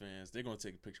Eagles fans, they're gonna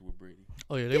take a picture with Brady.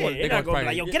 Oh yeah, they're not gonna be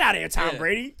like, yo, get out of here, Tom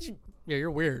Brady. Yeah,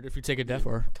 you're weird if you take it that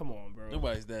far. Come on, bro.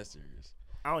 Nobody's that serious.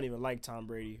 I don't even like Tom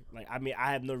Brady. Like, I mean,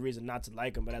 I have no reason not to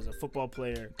like him, but as a football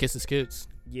player, kiss his kids.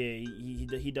 Yeah,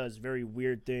 he does very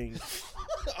weird things.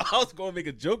 I was gonna make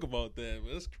a joke about that,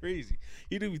 but that's crazy.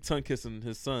 He do be tongue kissing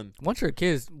his son. Once your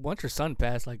son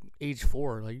passed like age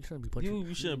 4, like you shouldn't be punching.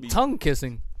 You shouldn't be tongue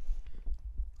kissing.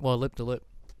 Well, lip to lip.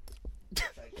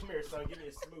 Like, come here, son. Give me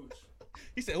a smooch.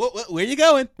 He said, where you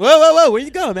going? Whoa, where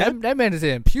you going, man? That man is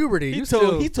in puberty. He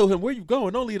told him, where you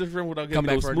going? Don't leave this room without giving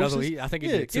me those smooches. I think he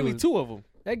did give me 2 of them.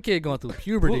 That kid going through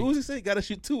puberty. What was he say? Gotta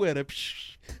shoot 2 at him.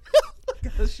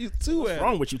 Gotta shoot 2 at him. What's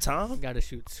wrong with you, Tom? Gotta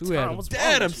shoot 2 at him.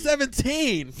 Dad, I'm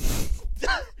 17.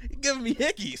 You're giving me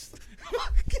hickeys.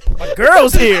 My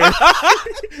girl's here.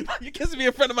 You're kissing me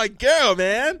in front of my girl,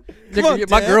 man.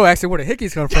 My girl asked where the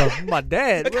hickeys come from. My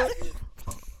dad.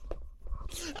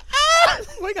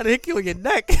 Why you got a hickey on your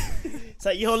neck? It's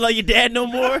like you don't love your dad no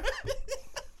more.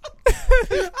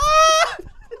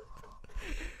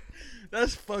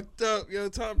 That's fucked up. Yo,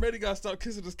 Tom Brady got to stop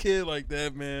kissing his kid like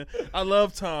that, man. I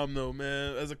love Tom, though,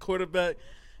 man, as a quarterback.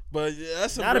 But yeah,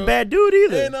 that's not a bad dude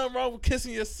either. Ain't nothing wrong with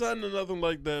kissing your son or nothing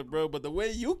like that, bro. But the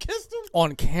way you kissed him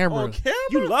on camera,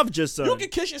 you loved your son. You can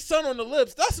kiss your son on the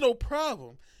lips. That's no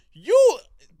problem.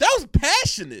 That was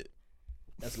passionate.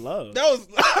 That's love. That was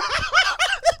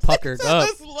puckered up.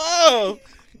 That's love.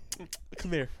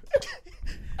 Come here.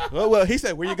 Well, he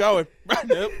said, "Where you going?"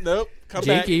 Nope. Come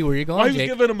back. Jakey, where you going? Oh, he was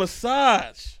giving a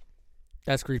massage.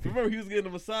 That's creepy. Remember, he was getting a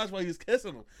massage while he was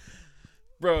kissing him.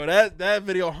 Bro, that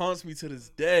video haunts me to this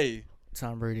day.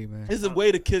 Tom Brady, man. It's a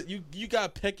way to kiss. You gotta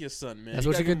peck your son, man. That's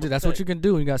what you can do. That's what you can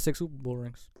do when you got 6 Super Bowl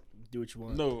rings. Do what you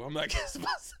want. No, I'm not kissing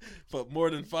my son for more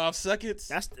than 5 seconds.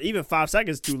 That's even 5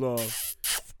 seconds too long.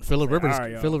 Phillip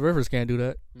Rivers can't do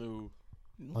that. No.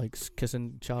 Like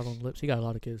kissing child on the lips. He got a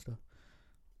lot of kids though.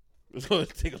 It's gonna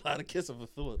take a lot of kissing for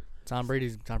Phillip. Tom Brady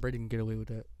can get away with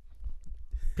that.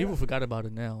 People forgot about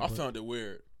it now. I found it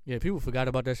weird. Yeah, people forgot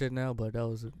about that shit now, but that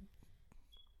was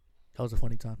a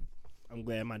funny time. I'm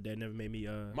glad my dad never made me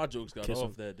my jokes got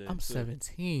off that day. I'm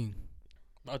 17.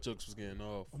 My jokes was getting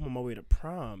off. I'm on my way to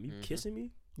prom. You kissing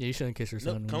me? Yeah, you shouldn't kiss your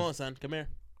son. Come on, son. Come here.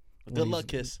 A good luck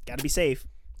kiss. Gotta be safe.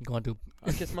 Going to.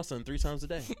 I kiss my son 3 times a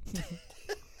day.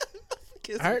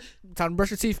 All right, time to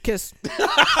brush your teeth. Kiss.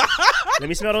 Let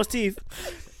me smell those teeth.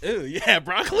 Ew, yeah,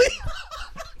 broccoli.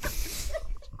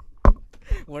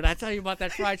 What did I tell you about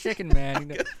that fried chicken, man?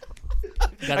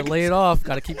 You gotta lay it off.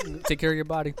 Gotta take care of your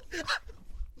body.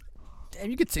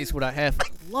 Damn, you could taste what I have for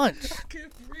lunch. I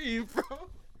can't breathe, bro.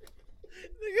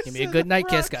 Give me a good night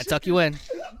kiss. Gotta tuck you in.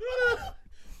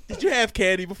 Did you have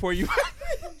candy before you?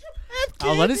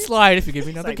 I'll let it slide if you give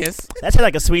me another kiss. That's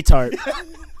like a sweet tart.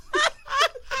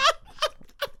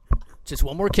 Just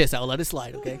one more kiss. I'll let it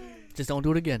slide, okay? Just don't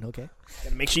do it again, okay?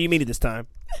 Gotta make sure you mean it this time.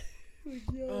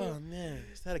 Oh man,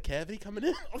 is that a cavity coming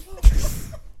in?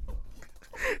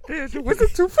 Damn, your wisdom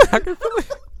too fat.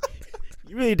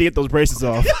 You really need to get those braces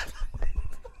off.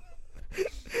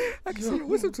 I can see your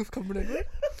wisdom tooth coming in, right?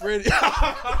 Brady.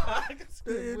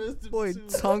 Boy,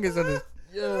 tongue is on his.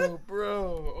 Yo,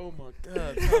 bro. Oh my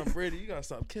God, Tom Brady, you gotta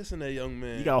stop kissing that young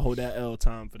man. You gotta hold that L,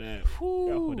 Tom, for that.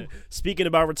 Hold that. Speaking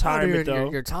about retirement,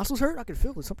 though, your tonsils hurt. I can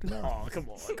feel it. Something else. Oh, come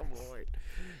on.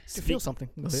 I can feel something.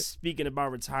 Speaking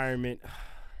about retirement,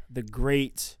 the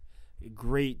great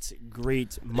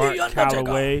Mark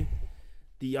Calloway,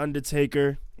 The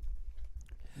Undertaker.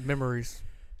 Memories.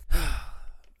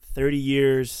 30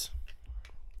 years.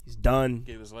 He's done.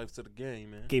 Gave his life to the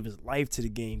game, man. Gave his life to the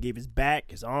game. Gave his back,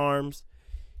 his arms.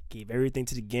 Gave everything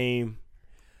to the game.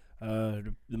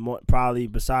 Probably,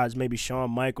 besides maybe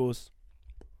Shawn Michaels,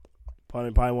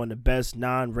 probably one of the best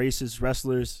non-racist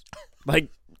wrestlers like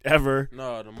ever.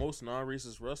 No, the most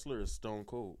non-racist wrestler is Stone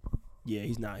Cold. Yeah,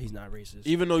 he's not racist.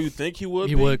 Even though you think he would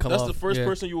that's the first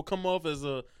person you would come off as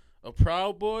a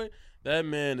proud boy. That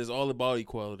man is all about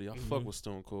equality. I fuck with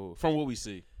Stone Cold from what we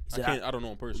see. I don't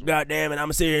know him personally. God damn it, I'm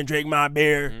gonna sit here and drink my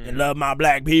beer and love my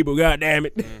black people. God damn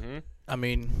it. I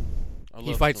mean,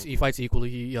 he fights equally.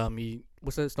 He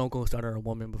what's that? Stone Cold started a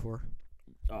woman before,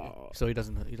 so he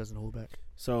doesn't hold back.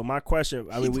 So my question,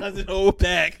 he doesn't hold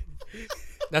back.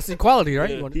 That's equality,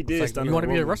 right? Yeah, he did. You want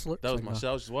to be a wrestler? That was my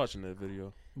show. I was just watching that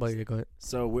video. But yeah, go ahead.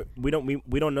 So we don't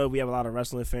know if we have a lot of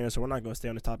wrestling fans, so we're not gonna stay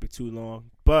on the topic too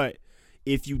long. But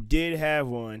if you did have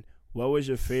one, what was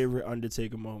your favorite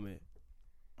Undertaker moment?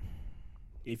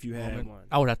 If you had one,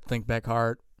 I would have to think back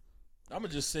hard. I'm gonna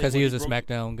just say because he was a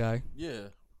SmackDown guy. Yeah,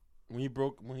 when he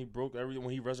broke everything,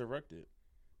 when he resurrected,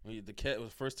 it was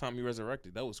the first time he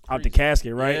resurrected. That was crazy. Out the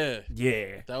casket, right?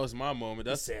 Yeah. That was my moment.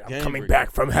 That's said, I'm coming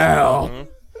back from hell.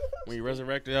 When he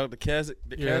resurrected out the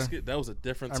casket, that was a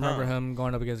different time. I remember him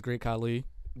going up against Great Khali.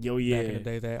 Yo, yeah. Back in the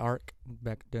day, that arc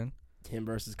back then. Him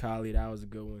versus Khali, that was a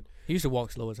good one. He used to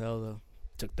walk slow as hell though.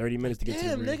 Took 30 minutes to get to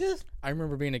the ring. Niggas. I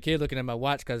remember being a kid looking at my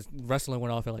watch because wrestling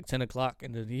went off at like 10 o'clock,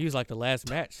 and he was like the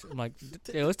last match. I'm like,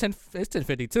 yo, it's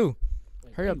 10:52.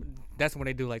 Hurry up. That's when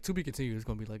they do like to be continued. It's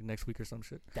gonna be like next week or some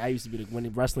shit. That used to be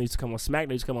when wrestling used to come on SmackDown.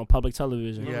 They used to come on public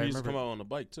television. Yeah, I used to come out on the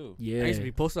bike too. Yeah, I used to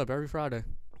be posted up every Friday.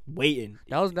 Waiting.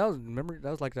 That was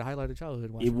like the highlight of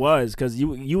childhood. It was because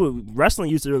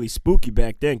wrestling used to really spook you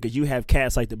back then because you have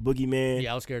cats like the Boogeyman.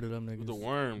 Yeah, I was scared of them niggas.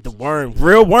 The worm,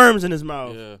 real worms in his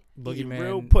mouth. Yeah, Boogeyman.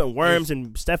 Real putting worms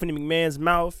in Stephanie McMahon's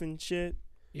mouth and shit.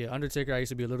 Yeah, Undertaker. I used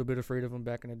to be a little bit afraid of him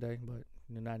back in the day, but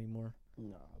not anymore.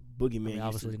 Nah, Boogeyman.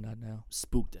 Obviously not now.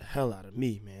 Spooked the hell out of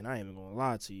me, man. I ain't even gonna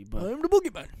lie to you, but I'm the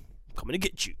Boogeyman. I'm coming to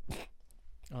get you.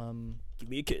 Give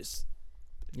me a kiss.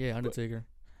 Yeah, Undertaker.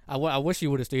 I wish he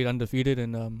would have stayed undefeated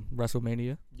in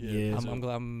WrestleMania. Yeah, I'm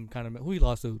glad. I'm kind of who he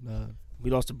lost to. We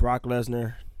lost to Brock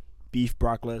Lesnar, beef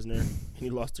Brock Lesnar, and he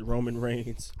lost to Roman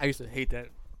Reigns. I used to hate that.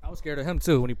 I was scared of him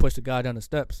too when he pushed the guy down the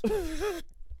steps.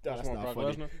 That's not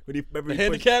funny. The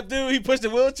handicapped dude, he pushed the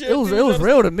wheelchair. It was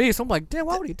real to me, so I'm like, damn,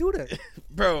 why would he do that?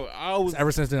 Bro, I was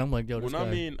ever since then. I'm like, yo, this when guy.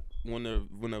 I mean when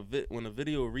a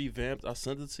video revamped, I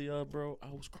sent it to y'all, bro. I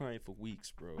was crying for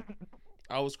weeks, bro.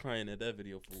 I was crying at that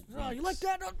video for weeks. Oh, you like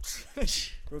that? Bro,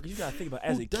 because you gotta think about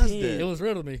as a does kid. that? It was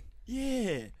real to me.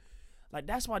 Yeah. Like,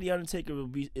 that's why The Undertaker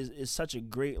is such a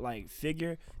great, like,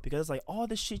 figure. Because, like, all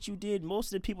the shit you did, most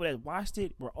of the people that watched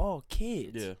it were all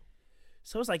kids. Yeah.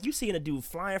 So it's like you seeing a dude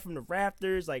flying from the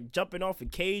rafters, like, jumping off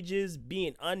of cages,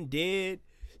 being undead,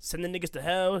 sending niggas to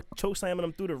hell, choke slamming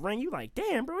them through the ring. You like,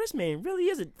 damn, bro, this man really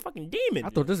is a fucking demon. I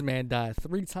thought this man died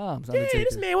 3 times. Yeah, Undertaker.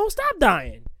 this man won't stop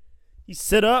dying. He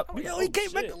sit up. Yo, he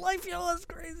came back to life. Yo, that's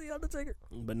crazy, Undertaker.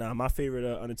 But nah, my favorite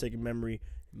Undertaker memory,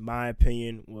 in my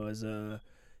opinion, was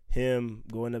him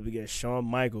going up against Shawn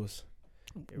Michaels.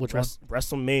 Which one?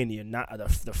 WrestleMania. Not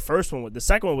the first one. The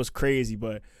second one was crazy,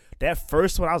 but that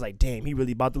first one, I was like, damn, he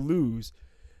really about to lose.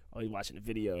 Oh, you watching the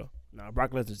video? Nah,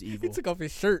 Brock Lesnar's evil. He took off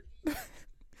his shirt.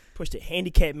 Pushed the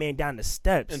handicapped man down the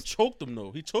steps. And choked him,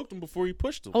 though. He choked him before he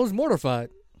pushed him. I was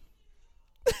mortified.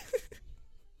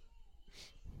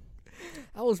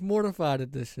 I was mortified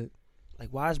at this shit. Like,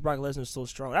 why is Brock Lesnar so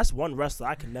strong? That's one wrestler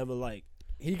I could never like.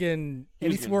 He can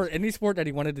any sport that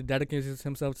he wanted to dedicate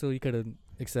himself to, he could have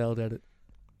excelled at it.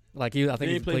 Like I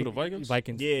think he played with the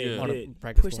Vikings. Yeah.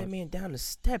 Practice Push squad. that man down the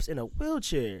steps in a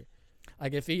wheelchair.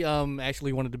 Like if he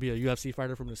actually wanted to be a UFC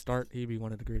fighter from the start, he'd be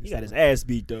one of the greatest. He got his ass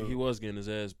beat though. He was getting his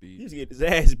ass beat. He was getting his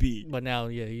ass beat. But now,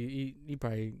 yeah, he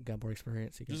probably got more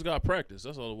experience. He just got practice.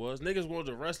 That's all it was. Niggas wanted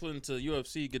to wrestle into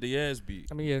UFC, get their ass beat.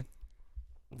 I mean, yeah.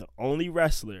 The only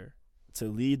wrestler to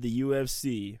lead the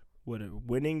UFC with a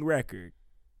winning record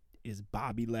is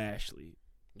Bobby Lashley.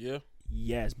 Yeah.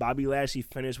 Yes, Bobby Lashley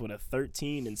finished with a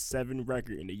 13-7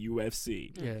 record in the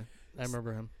UFC. Yeah, I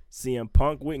remember him. CM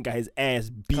Punk went and got his ass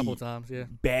beat A couple times, yeah.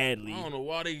 badly. I don't know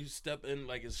why they step in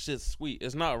like it's shit sweet.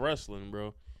 It's not wrestling,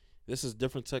 bro. This is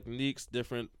different techniques,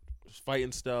 different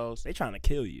fighting styles. They trying to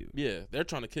kill you. Yeah, they're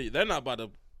trying to kill you. They're not about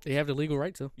to. They have the legal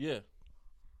right to. Yeah.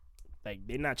 Like,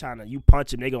 they're not trying to, you punch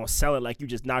them, they going to sell it like you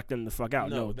just knocked them the fuck out.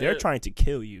 No, they're trying to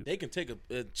kill you. They can take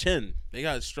a chin. They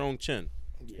got a strong chin.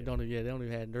 Yeah. They don't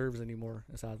even have nerves anymore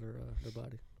inside their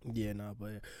body. Yeah,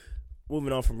 but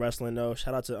moving on from wrestling, though,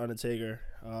 shout out to Undertaker.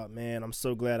 Man, I'm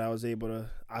so glad I was able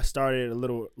to, I started a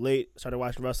little late, started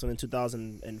watching wrestling in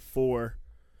 2004.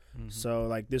 Mm-hmm. So,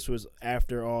 like, this was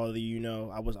after all the,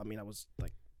 I was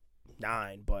like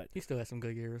 9, but. He still had some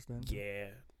good years then. Yeah.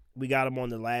 We got him on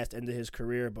the last end of his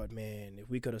career, but man, if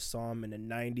we could have saw him in the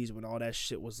 90s when all that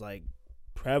shit was like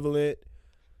prevalent.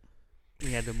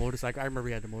 He had the motorcycle. I remember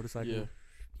he had the motorcycle.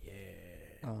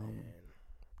 Yeah.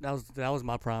 That was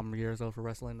my prime years though for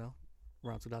wrestling though,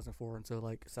 around 2004 until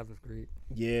like 7th grade.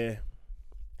 Yeah,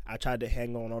 I tried to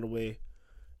hang on all the way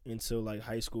until like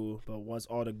high school, but once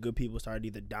all the good people started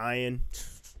either dying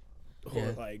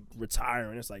or like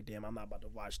retiring, it's like, damn, I'm not about to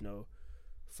watch no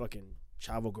fucking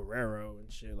Chavo Guerrero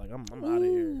and shit. Like, I'm out of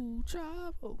here.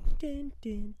 Chavo.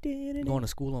 Going to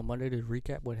school on Monday to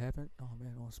recap what happened. Oh,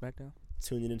 man, on SmackDown.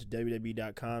 Tuning into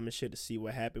WWE.com and shit to see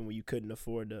what happened when you couldn't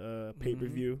afford the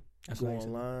pay-per-view. Go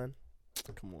online.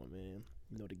 Come on, man.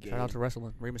 You know the game. Shout out to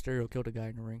wrestling. Rey Mysterio killed a guy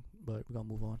in the ring, but we're going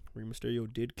to move on. Rey Mysterio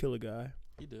did kill a guy.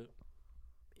 He did.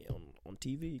 Yeah, on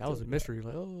TV. That was a mystery.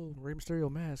 Like, oh, Rey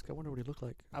Mysterio mask. I wonder what he looked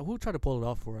like. Who tried to pull it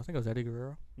off for? I think it was Eddie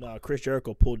Guerrero. Nah, Chris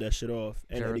Jericho pulled that shit off.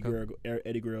 And Jericho.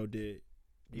 Eddie Guerrero did.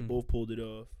 They both pulled it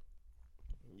off.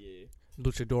 Yeah.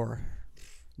 Luchador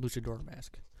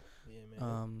mask. Yeah,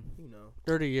 man.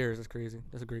 30 years. That's crazy.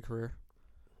 That's a great career.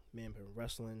 Man, been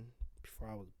wrestling before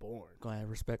I was born. Gonna have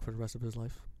respect for the rest of his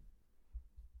life.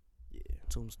 Yeah.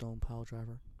 Tombstone pile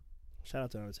driver. Shout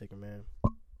out to Undertaker, man.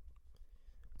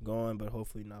 Gone, but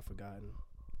hopefully not forgotten.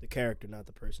 The character, not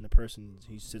the person. The person,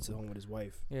 he sits at home with his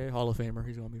wife. Yeah, Hall of Famer.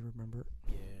 He's gonna be remembered.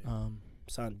 Yeah.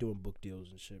 Signed doing book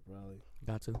deals and shit, probably.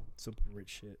 Got to. Simple rich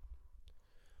shit.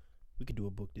 We could do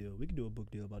a book deal. We could do a book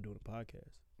deal about doing a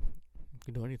podcast. You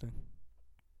can do anything.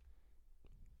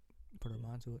 Put our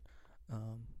mind to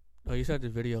it. You said the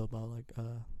video about like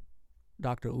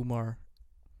Dr. Umar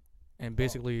and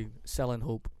basically selling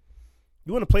hope.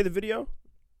 You want to play the video?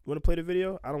 You want to play the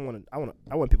video? I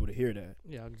want people to hear that.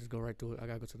 Yeah, I'll just go right to it. I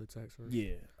gotta go to the text first.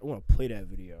 Yeah, I want to play that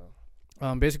video.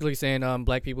 Basically saying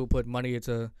black people put money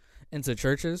into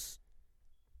churches,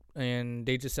 and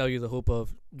they just sell you the hope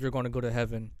of you're going to go to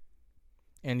heaven,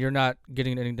 and you're not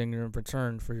getting anything in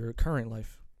return for your current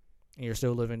life, and you're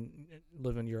still living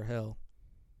your hell.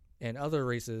 and other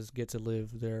races get to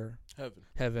live their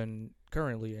heaven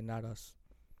currently and not us.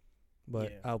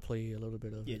 But I'll play a little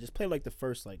bit of just play like the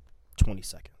first 20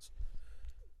 seconds.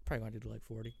 Probably gonna do like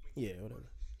 40. Yeah,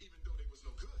 whatever. Even though they was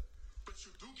no good, but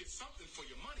you do get something for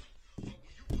your money. But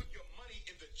when you put your money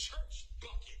in the church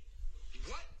bucket,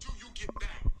 what do you get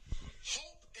back?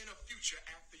 Hope and a future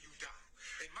after you die.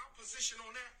 In my position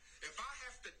on that, if I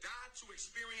have to die to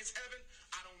experience heaven,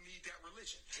 I don't need that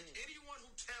religion. Anyone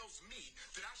who tells me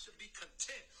that I should be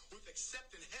content with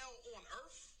accepting hell on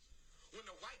earth, when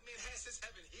the white man has his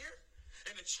heaven here,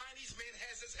 and the Chinese man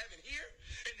has his heaven here,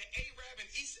 and the Arab and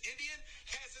East Indian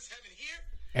has his heaven here,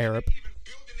 Arab, and even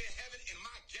building their heaven in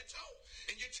my ghetto,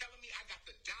 and you're telling me I got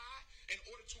to die in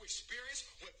order to experience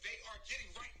what they are getting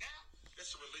right now?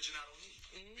 That's a religion I don't need,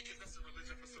 because that's a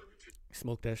religion for servitude.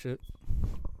 Smoke that shit.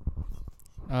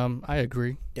 I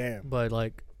agree. Damn. But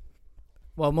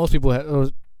most people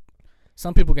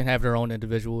some people can have their own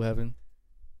individual heaven.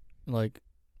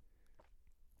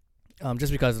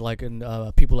 Just because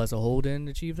people as a whole didn't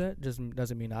achieve that just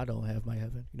doesn't mean I don't have my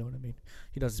heaven. You know what I mean?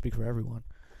 He doesn't speak for everyone.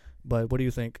 But what do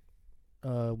you think?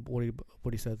 What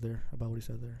he said there about what he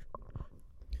said there?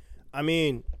 I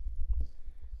mean,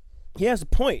 he has a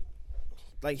point.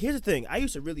 Here's the thing. I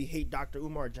used to really hate Dr.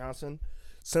 Umar Johnson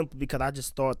simply because I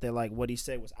just thought that what he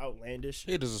said was outlandish.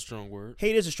 Hate is a strong word.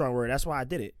 Hate is a strong word. That's why I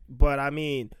did it. But I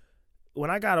mean, when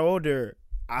I got older,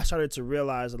 I started to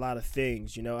realize a lot of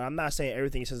things, and I'm not saying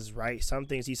everything he says is right. Some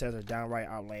things he says are downright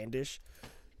outlandish.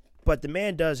 But the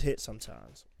man does hit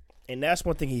sometimes. And that's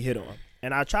one thing he hit on.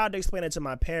 And I tried to explain it to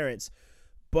my parents,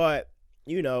 but,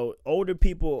 older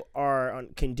people are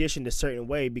conditioned a certain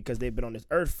way because they've been on this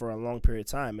earth for a long period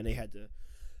of time and they had to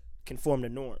conform to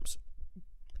norms.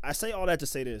 I say all that to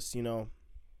say this,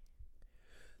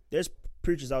 there's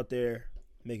preachers out there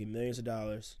making millions of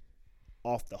dollars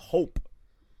off the hope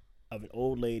of an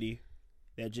old lady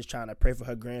that's just trying to pray for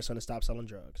her grandson to stop selling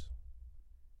drugs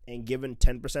and giving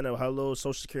 10% of her little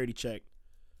Social Security check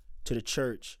to the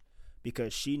church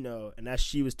because she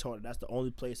was taught that's the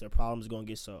only place her problem is going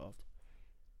to get solved.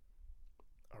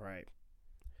 All right.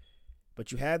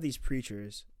 But you have these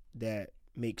preachers that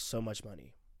make so much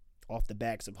money off the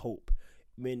backs of hope.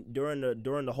 I mean, during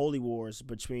the holy wars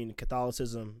between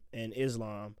Catholicism and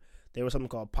Islam, there was something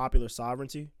called popular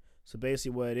sovereignty. So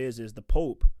basically what it is the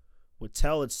Pope would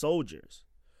tell its soldiers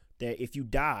that if you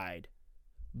died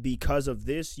because of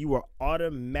this, you are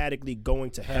automatically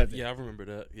going to heaven. Yeah, I remember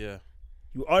that. Yeah.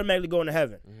 You automatically going to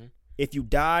heaven. Mm-hmm. If you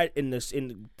died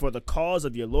for the cause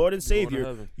of your Lord and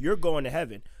Savior, you're going to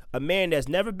heaven. A man that's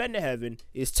never been to heaven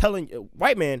is telling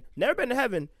white man, never been to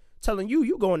heaven, telling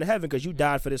you going to heaven because you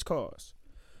died for this cause.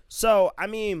 So, I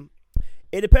mean,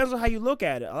 it depends on how you look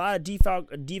at it. A lot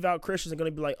of devout Christians are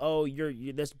going to be like, oh, you're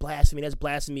that's blasphemy. That's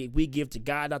blasphemy. We give to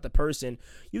God, not the person.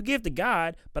 You give to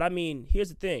God, but I mean, here's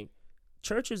the thing.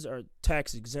 Churches are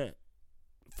tax exempt.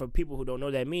 For people who don't know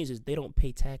what that means is they don't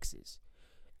pay taxes.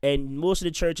 And most of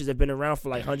the churches have been around for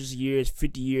hundreds of years,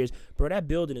 50 years. Bro, that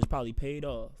building is probably paid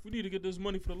off. We need to get this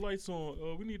money for the lights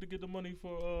on. We need to get the money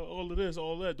for all of this,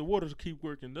 all that. The water to keep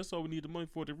working. That's all we need the money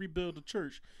for, to rebuild the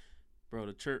church. Bro,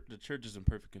 the church is in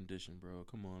perfect condition, bro.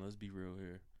 Come on, let's be real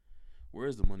here. Where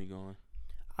is the money going?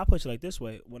 I'll put it like this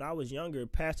way. When I was younger,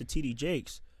 Pastor T.D.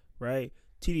 Jakes, right?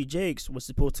 T.D. Jakes was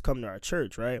supposed to come to our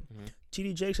church, right? Mm-hmm.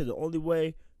 T.D. Jakes said the only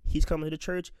way he's coming to the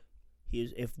church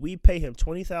is if we pay him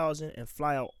 $20,000 and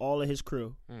fly out all of his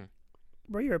crew.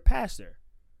 Bro, you're a pastor.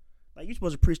 You're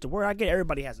supposed to preach the word. I get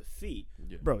everybody has a fee.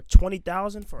 Yeah. Bro,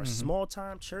 $20,000 for a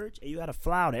small-time church, and you got to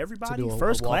fly out everybody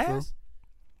first class?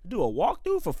 Do a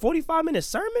walkthrough for 45-minute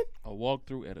sermon? A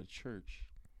walkthrough at a church.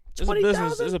 It's a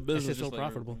business. It's a business. It's just so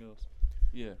profitable.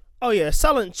 Yeah. Oh yeah,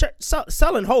 selling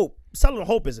hope. Selling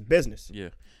hope is a business. Yeah.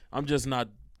 I'm just not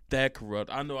that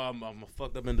corrupt. I know I'm a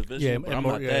fucked up individual, but I'm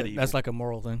not that evil. That's like a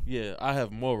moral thing. Yeah, I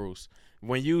have morals.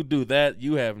 When you do that,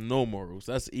 you have no morals.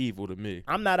 That's evil to me.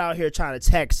 I'm not out here trying to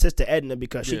attack Sister Edna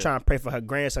because she's trying to pray for her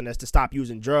grandson that's to stop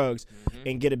using drugs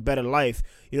and get a better life.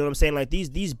 You know what I'm saying? Like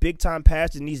these big time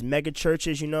pastors in these mega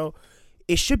churches,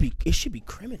 it should be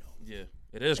criminal. Yeah,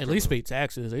 it is. At least pay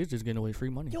taxes. They're just getting away free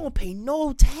money. You don't pay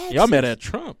no taxes. Y'all mad at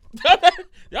Trump?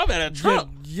 Y'all mad at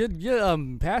Trump? Yeah,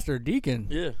 pastor deacon.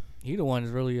 Yeah, he the one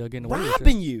that's really getting away with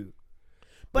robbing you.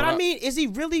 But I mean, is he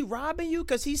really robbing you?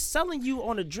 Because he's selling you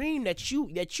on a dream that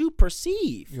you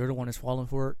perceive. You're the one that's falling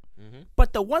for it. Mm-hmm.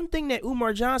 But the one thing that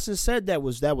Umar Johnson said that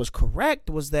was correct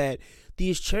was that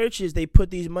these churches, they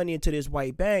put these money into these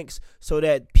white banks so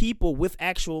that people with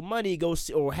actual money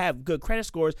or have good credit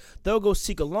scores, they'll go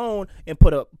seek a loan and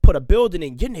put a building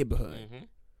in your neighborhood. Mm-hmm.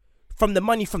 from the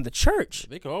money from the church.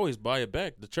 They can always buy it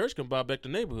back. The church can buy back the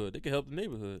neighborhood. They can help the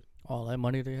neighborhood. All that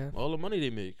money they have. All the money they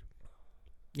make.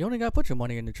 You only gotta put your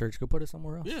money in the church. Go put it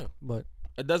somewhere else. Yeah, but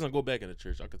it doesn't go back in the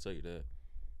church. I can tell you that.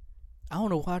 I don't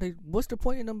know why they. What's the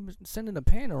point in them sending a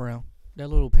pan around? That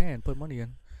little pan, put money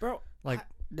in, bro. Like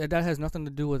that has nothing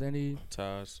to do with any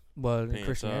ties. Well, in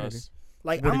Christianity. Ties.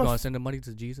 Like, what, are you gonna send the money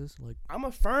to Jesus? Like, I'm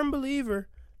a firm believer,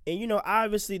 and you know,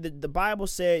 obviously the Bible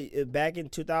said back in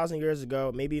 2,000 years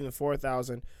ago, maybe even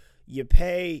 4,000, you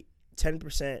pay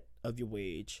 10% of your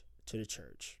wage to the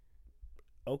church.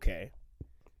 Okay,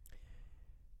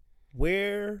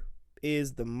 where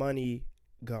is the money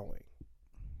going?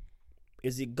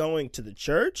 Is it going to the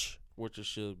church? Which it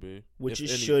should be. Which it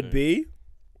should be.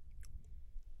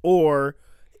 Or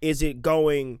is it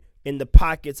going in the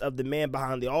pockets of the man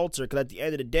behind the altar? Because at the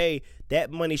end of the day,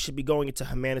 that money should be going into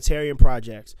humanitarian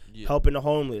projects, helping the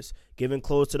homeless, giving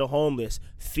clothes to the homeless,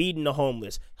 feeding the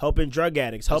homeless, helping drug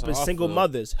addicts, helping single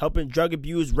mothers, helping drug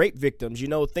abuse, rape victims, you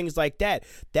know, things like that.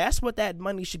 That's what that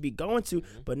money should be going to.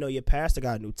 But no, your pastor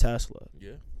got a new Tesla.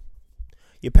 Yeah.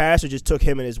 Your pastor just took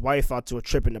him and his wife out to a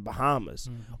trip in the Bahamas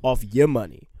off your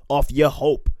money, off your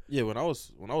hope. Yeah, when I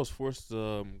was forced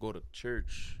to go to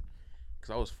church,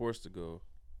 because I was forced to go,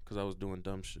 because I was doing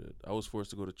dumb shit. I was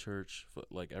forced to go to church for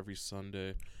like every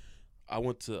Sunday. I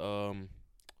went to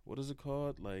what is it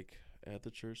called? Like at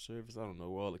the church service, I don't know,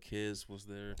 where all the kids was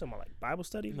there. Talking about like Bible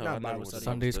study? No, not Bible study.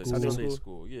 Sunday school. Sunday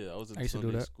school. Yeah, I was in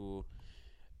Sunday school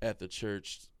at the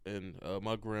church, and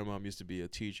my grandmom used to be a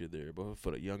teacher there, but for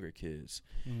the younger kids.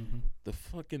 Mm-hmm. The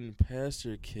fucking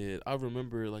pastor kid, I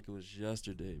remember like it was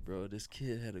yesterday, bro. This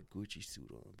kid had a Gucci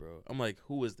suit on, bro. I'm like,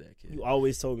 who is that kid? You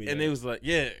always told me and that. it was like,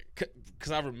 yeah,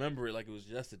 because I remember it like it was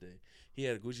yesterday. He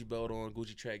had a Gucci belt on,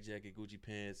 Gucci track jacket, Gucci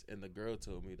pants, and the girl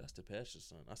told me that's the pastor's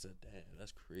son. I said, damn,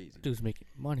 that's crazy. Dude's making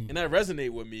money. And that resonated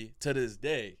with me to this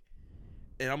day.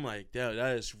 And I'm like, damn,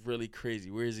 that is really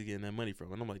crazy. Where is he getting that money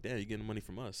from? And I'm like, damn, you getting the money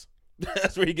from us.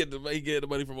 That's where he get the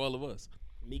money from all of us.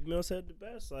 Meek Mill said the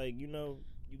best. Like, you know,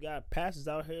 you got pastors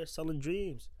out here selling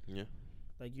dreams. Yeah.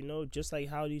 Like, you know, just like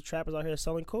how these trappers out here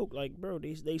selling coke. Like, bro,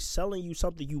 they selling you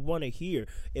something you want to hear.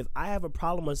 If I have a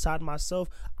problem inside myself,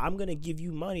 I'm going to give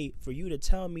you money for you to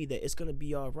tell me that it's going to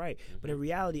be all right. Mm-hmm. But in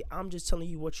reality, I'm just telling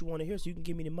you what you want to hear so you can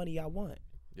give me the money I want.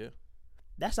 Yeah.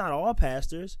 That's not all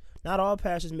pastors. Not all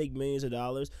pastors make millions of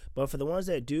dollars. But for the ones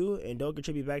that do and don't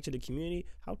contribute back to the community,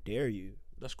 how dare you?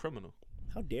 That's criminal.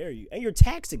 How dare you? And you're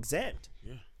tax exempt.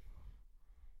 Yeah.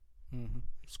 Mm-hmm.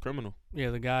 It's criminal. Yeah,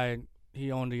 the guy,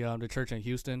 he owned the church in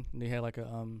Houston. And they had like a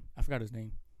I forgot his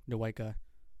name, the white guy.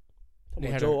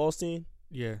 Joel Osteen?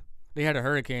 Yeah. They had a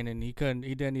hurricane and he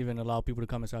didn't even allow people to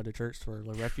come inside the church for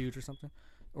like refuge or something,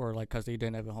 or like because they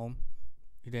didn't have a home.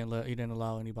 He didn't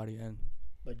allow anybody in.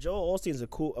 But Joel Osteen's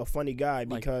a funny guy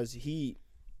because he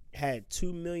had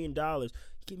 $2 million.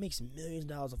 He makes millions of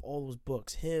dollars of all those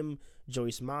books. Him,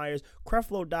 Joyce Myers.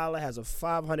 Creflo Dollar has a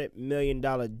 $500 million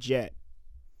jet.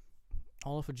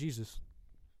 All off of Jesus.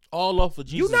 All off of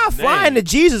Jesus. You're not flying to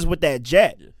Jesus with that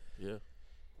jet. Yeah.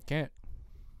 Can't.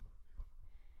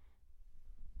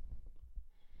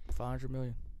 500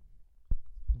 million.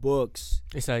 Books.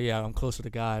 They said, yeah, I'm close to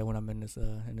the guy when I'm in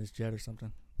this jet or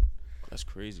something. That's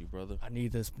crazy, brother. I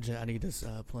need this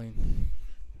plane.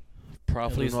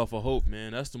 Profiting off of hope,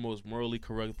 man. That's the most morally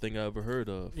correct thing I ever heard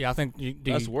of. Yeah, I think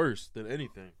that's worse than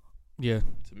anything. Yeah.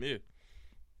 To me.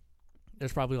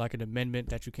 There's probably like an amendment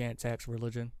that you can't tax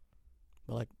religion.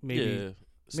 But like maybe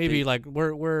Yeah. like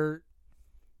we're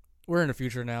in the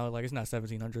future now. Like it's not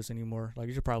 1700s anymore. Like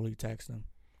you should probably tax them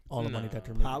all the money that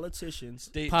they're making. Politicians.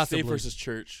 State versus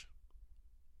church.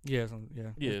 Yeah,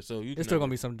 Yeah, so you there's still gonna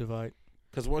be some divide.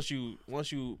 Because once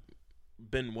you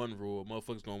bend one rule,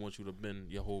 motherfuckers gonna want you to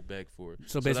bend your whole bag for it.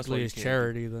 So basically, it's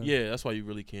charity. Then that's why you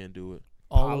really can't do it.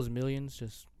 All those millions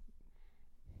just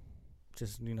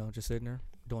sitting there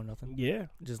doing nothing. Yeah,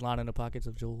 just lining the pockets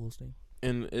of Joel Osteen.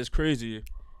 And it's crazy.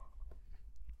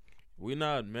 We're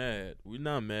not mad. We're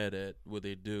not mad at what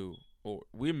they do, or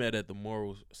we're mad at the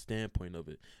moral standpoint of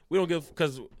it. We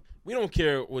don't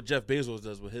care what Jeff Bezos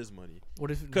does with his money.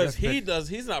 What if? Because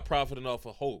he's not profiting off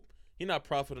of hope. He's not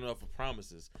profiting off of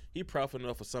promises. He's profiting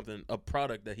off of a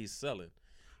product that he's selling.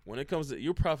 When it comes to,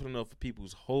 you're profiting off of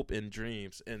people's hope and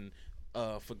dreams and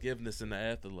forgiveness in the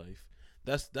afterlife.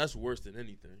 That's worse than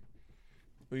anything.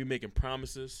 When you're making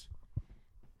promises,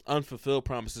 unfulfilled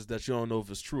promises that you don't know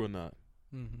if it's true or not.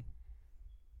 Mm-hmm.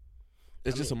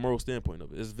 It's just a moral standpoint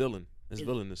of it. It's villain. It's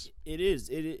villainous. It is.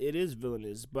 It is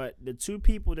villainous. But the two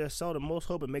people that sell the most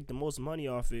hope and make the most money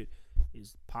off it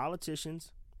is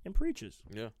politicians and preachers.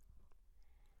 Yeah.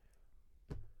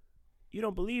 You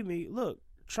don't believe me? Look,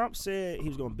 Trump said he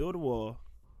was going to build a wall.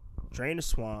 Drain the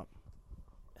swamp.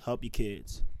 Help your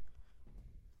kids.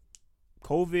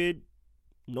 COVID,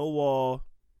 no wall,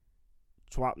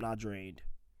 swamp not drained.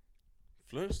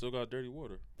 Flint still got dirty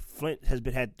water. Flint has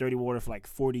had dirty water for like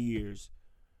 40 years.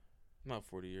 Not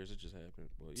 40 years, it just happened.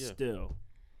 But yeah. Still,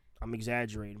 I'm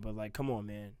exaggerating, but like, come on,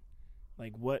 man.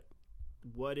 Like, what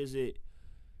is it?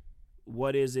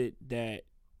 What is it that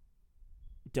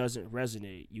doesn't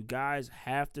resonate? You guys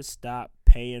have to stop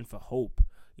paying for hope.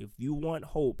 If you want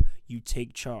hope, you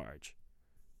take charge.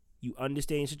 You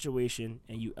understand your situation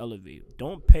and you elevate.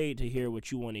 Don't pay to hear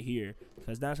what you want to hear,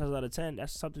 because 9 times out of 10,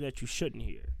 that's something that you shouldn't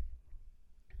hear.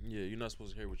 Yeah, you're not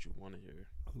supposed to hear what you want to hear.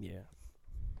 Yeah,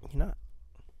 you're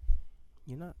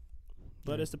not.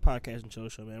 But it's the Podcast and Chill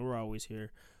Show, man. We're always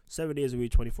here, 7 days a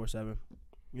week, 24/7.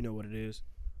 You know what it is.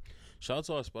 Shout out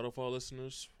to our Spotify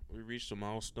listeners. We reached a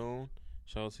milestone.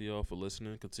 Shout out to y'all for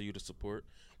listening. Continue to support.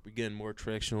 We're getting more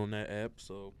traction on that app,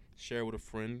 so share with a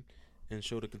friend and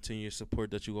show the continued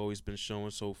support that you've always been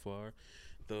showing so far.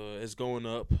 It's going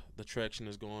up. The traction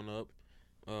is going up.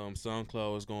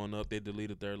 SoundCloud is going up. They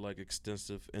deleted their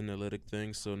extensive analytic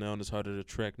thing, so now it's harder to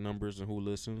track numbers and who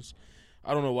listens.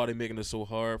 I don't know why they're making it so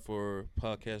hard for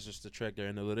podcasters to track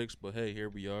their analytics, but hey, here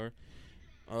we are.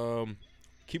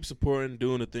 Keep supporting,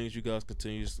 doing the things you guys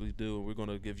continuously do. We're going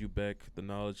to give you back the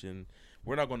knowledge, and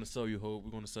we're not going to sell you hope.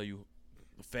 We're going to sell you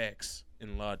facts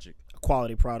and logic. A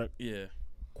quality product. Yeah,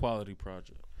 quality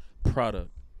product.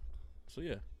 So,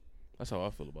 yeah, that's how I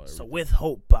feel about it. So, with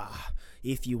hope,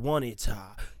 if you wanted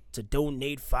to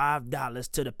donate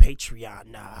 $5 to the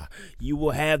Patreon, you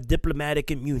will have diplomatic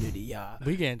immunity.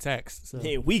 We getting taxed. So.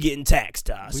 Yeah, we getting taxed.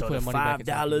 So the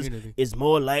 $5 is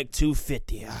more like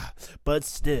 $2.50. But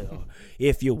still,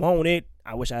 if you want it,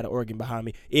 I wish I had an organ behind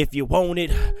me. If you want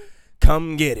it,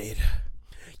 come get it.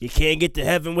 You can't get to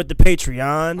heaven with the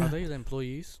Patreon. Are they the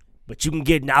employees? But you can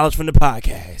get knowledge from the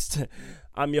podcast.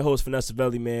 I'm your host, Vanessa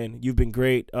Belli, man. You've been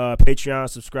great. Patreon,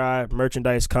 subscribe.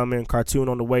 Merchandise coming. Cartoon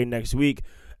on the way next week.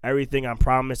 Everything I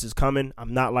promise is coming.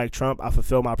 I'm not like Trump. I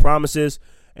fulfill my promises.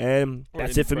 And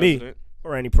that's it for me.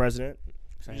 Or any president.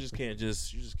 You just can't,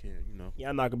 Yeah,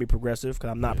 I'm not going to be progressive because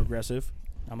I'm not progressive.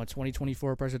 I'm a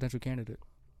 2024 presidential candidate.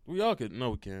 We all could. No,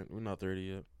 we can't. We're not 30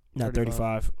 yet. Not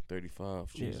 35.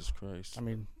 35. Jesus Christ. I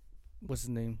mean, what's his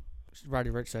name? Roddy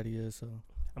Ricch said he is, so.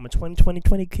 I'm a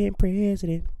 2020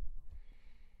 president.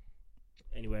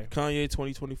 Anyway. Kanye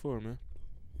 2024, man.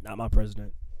 Not my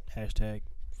president. Hashtag.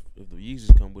 If the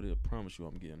Yeezys come with it, I promise you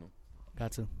I'm getting them.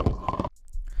 Got to.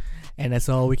 And that's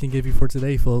all we can give you for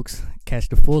today, folks. Catch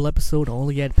the full episode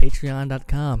only at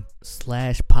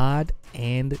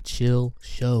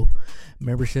patreon.com/pod-and-chill-show.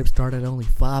 Membership start at only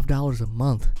 $5 a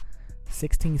month.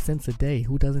 16 cents a day.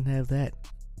 Who doesn't have that?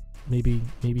 Maybe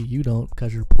you don't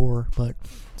because you're poor, but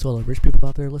to all the rich people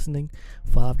out there listening,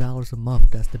 $5 a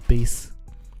month. That's the base.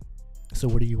 So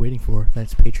what are you waiting for?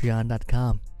 That's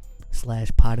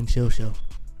patreon.com/pod-and-chill-show.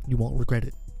 You won't regret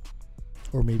it.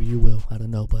 Or maybe you will. I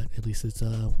don't know, but at least it's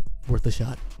worth a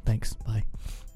shot. Thanks. Bye.